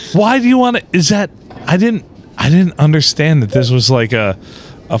 Why do you want to? Is that? I didn't understand that this was like a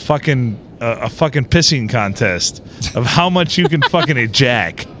fucking pissing contest of how much you can fucking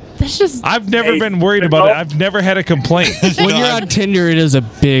ejack. That's just. I've never been worried about it. I've never had a complaint. When you're on Tinder, it is a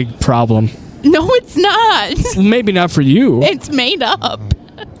big problem. No, it's not. Maybe not for you. It's made up.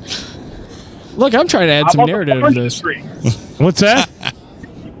 Look, I'm trying to add How some about the narrative porn to this. industry? What's that?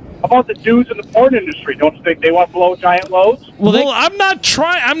 How about the dudes in the porn industry? Don't you think they want to blow giant loads? Well, I'm not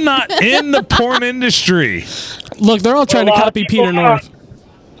trying. I'm not in the porn industry. Look, they're all trying to copy Peter North.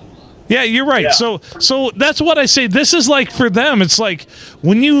 Yeah, you're right. Yeah. So that's what I say. This is like for them. It's like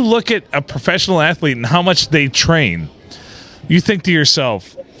when you look at a professional athlete and how much they train, you think to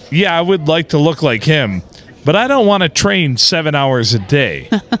yourself, yeah, I would like to look like him, but I don't want to train 7 hours a day.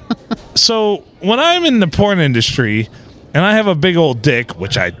 So when I'm in the porn industry and I have a big old dick,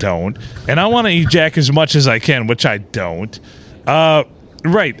 which I don't, and I want to ejack as much as I can, which I don't,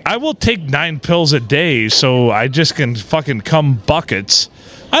 right, I will take 9 pills a day so I just can fucking cum buckets.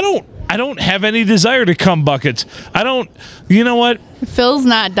 I don't have any desire to cum buckets. I don't, you know what? Phil's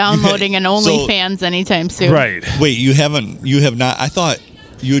not downloading an OnlyFans anytime soon. Right. Wait, you have not. I thought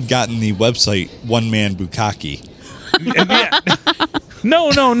you had gotten the website One Man Bukkake. Yeah.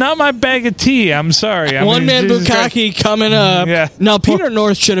 No, not my bag of tea. I'm sorry. One Man Bukkake coming up. Yeah. Now, Peter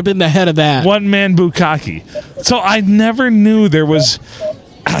North should have been the head of that. One Man Bukkake. So I never knew there was.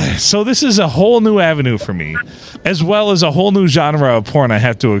 So this is a whole new avenue for me, as well as a whole new genre of porn I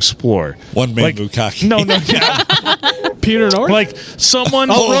have to explore. One Man Bukkake. No, yeah. Peter North? Like someone.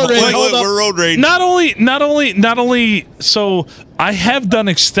 We're road rage. Not only. So I have done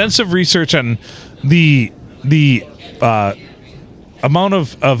extensive research on the amount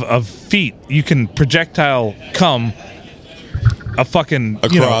of feet you can projectile cum a fucking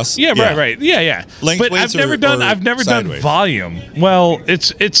across. Right. Yeah. But I've never done volume. Well,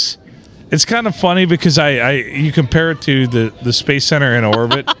 it's kind of funny because you compare it to the Space Center in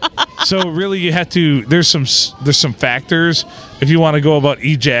orbit. So really you have to there's some factors if you want to go about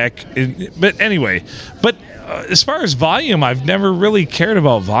ejac. But anyway, as far as volume, I've never really cared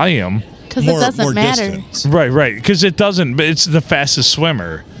about volume. Because it doesn't matter. Distance. Right. Because it doesn't. But it's the fastest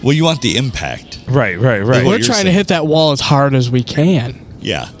swimmer. Well, you want the impact. Right. We're trying to hit that wall as hard as we can.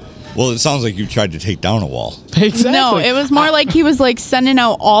 Yeah. Well, it sounds like you tried to take down a wall. Exactly. No, it was more like he was like sending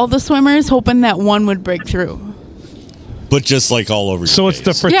out all the swimmers, hoping that one would break through. But just like all over. So your it's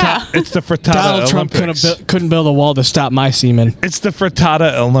the face. it's the frittata Donald Trump Olympics. couldn't build a wall to stop my semen. It's the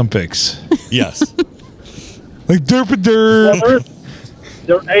frittata Olympics. Yes. Like derp.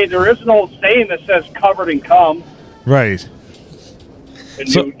 Well, there is an old saying that says "covered in cum," Right. and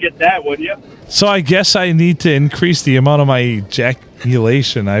So- you would get that, wouldn't you? So I guess I need to increase the amount of my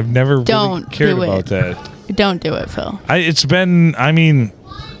ejaculation. I've never really Don't cared do it. about that. Don't do it, Phil.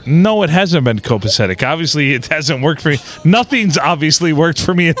 No, it hasn't been copacetic. Obviously, it hasn't worked for me. Nothing's obviously worked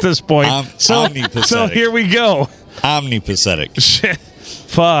for me at this point. So omnipacetic. here we go. Omnipacetic. Shit.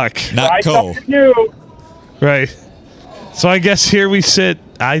 Fuck. Not Right co. up to you. Right. So I guess here we sit.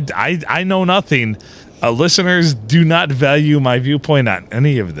 I know nothing. Listeners do not value my viewpoint on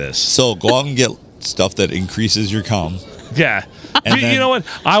any of this. So go out and get stuff that increases your cum. Yeah. And you then- know what?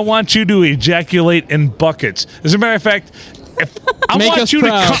 I want you to ejaculate in buckets. As a matter of fact, Make us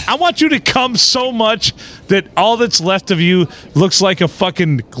proud. I want you to come so much that all that's left of you looks like a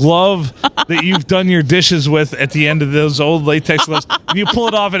fucking glove that you've done your dishes with at the end of those old latex gloves. And you pull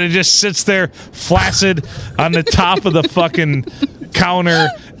it off and it just sits there flaccid on the top of the fucking counter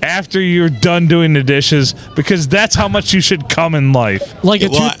after you're done doing the dishes, because that's how much you should come in life. Like a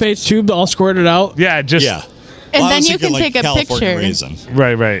Well, toothpaste tube all squirted out. Yeah, just Yeah. And Well, I then was you thinking, can like, take a California picture. Raisin.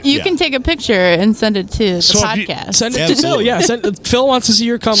 right. You Yeah. can take a picture and send it to the So if you- podcast. Send it to Absolutely. Phil. Yeah, Phil wants to see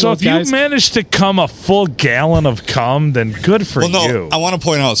your cum. So load, if you guys. manage to come a full gallon of cum, then good for Well, no, you. I want to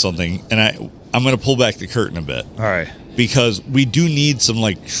point out something, and I'm going to pull back the curtain a bit. All right. Because we do need some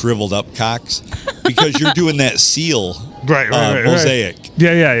like shriveled up cocks, because you're doing that seal Right. mosaic.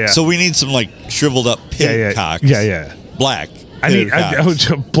 Yeah. So we need some like shriveled up pig cocks. Yeah. Black. I need cocks.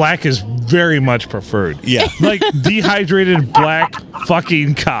 black is very much preferred. Yeah. Like dehydrated black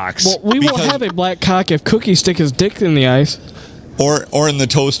fucking cocks. Well, we won't Because- have a black cock if Cookie stick his dick in the ice. or in the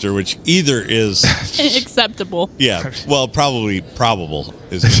toaster, which either is Acceptable. probable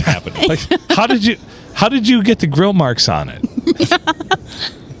is happening. Like, how did you get the grill marks on it?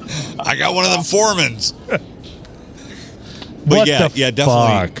 I got one of them Foremans. What But the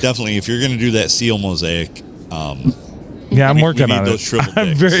fuck? definitely. If you're going to do that seal mosaic, Yeah, I'm We working need on those it. shriveled I'm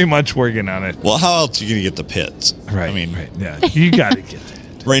dicks. very much working on it. well, how else are you going to get the pits? Right. I mean, right. Yeah, you got to get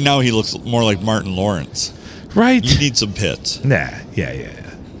that. right now he looks more like Martin Lawrence. Right. You need some pits. Nah. Yeah.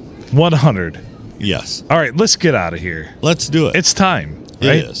 100. Yes. All right, let's get out of here. Let's do it. It's time. It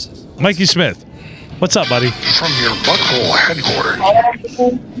Right? is. Mikey Smith, what's up, buddy? From your butthole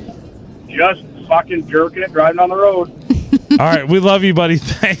headquarters. Just fucking jerking it, driving on the road. All right, we love you, buddy.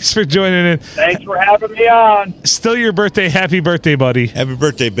 Thanks for joining in. Thanks for having me on. Still your birthday. Happy birthday, buddy. Happy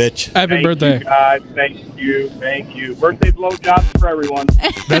birthday, bitch. Happy Thank birthday. you, guys. Thank you. Birthday blowjobs for everyone.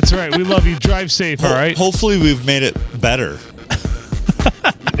 That's right. We love you. Drive safe, all right? Hopefully we've made it better.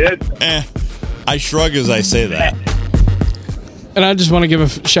 You did. I shrug as I say that. And I just want to give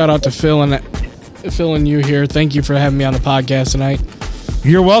a shout out to Phil and you here. Thank you for having me on the podcast tonight.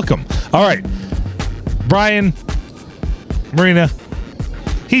 You're welcome. All right. Brian, Marina,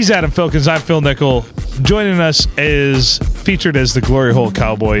 he's Adam Filkins. I'm Phil Nickel. Joining us is featured as the Glory Hole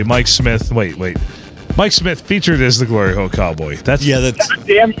Cowboy, Mike Smith. Wait. Mike Smith featured as the Glory Hole Cowboy. That's Damn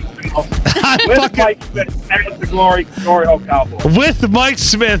you. With Mike Smith as the Glory Hole Cowboy. with Mike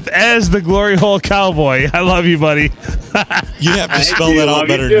Smith as the Glory Hole Cowboy. I love you, buddy. You have to Thank spell you. that out Love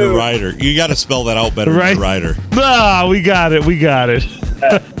better you than too. the writer. You got to spell that out better Right. than the writer. Ah, we got it.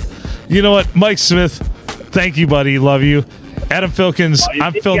 You know what, Mike Smith? Thank you, buddy. Love you. Adam Filkins.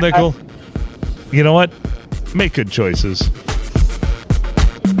 I'm Phil Nickel. You know what? Make good choices.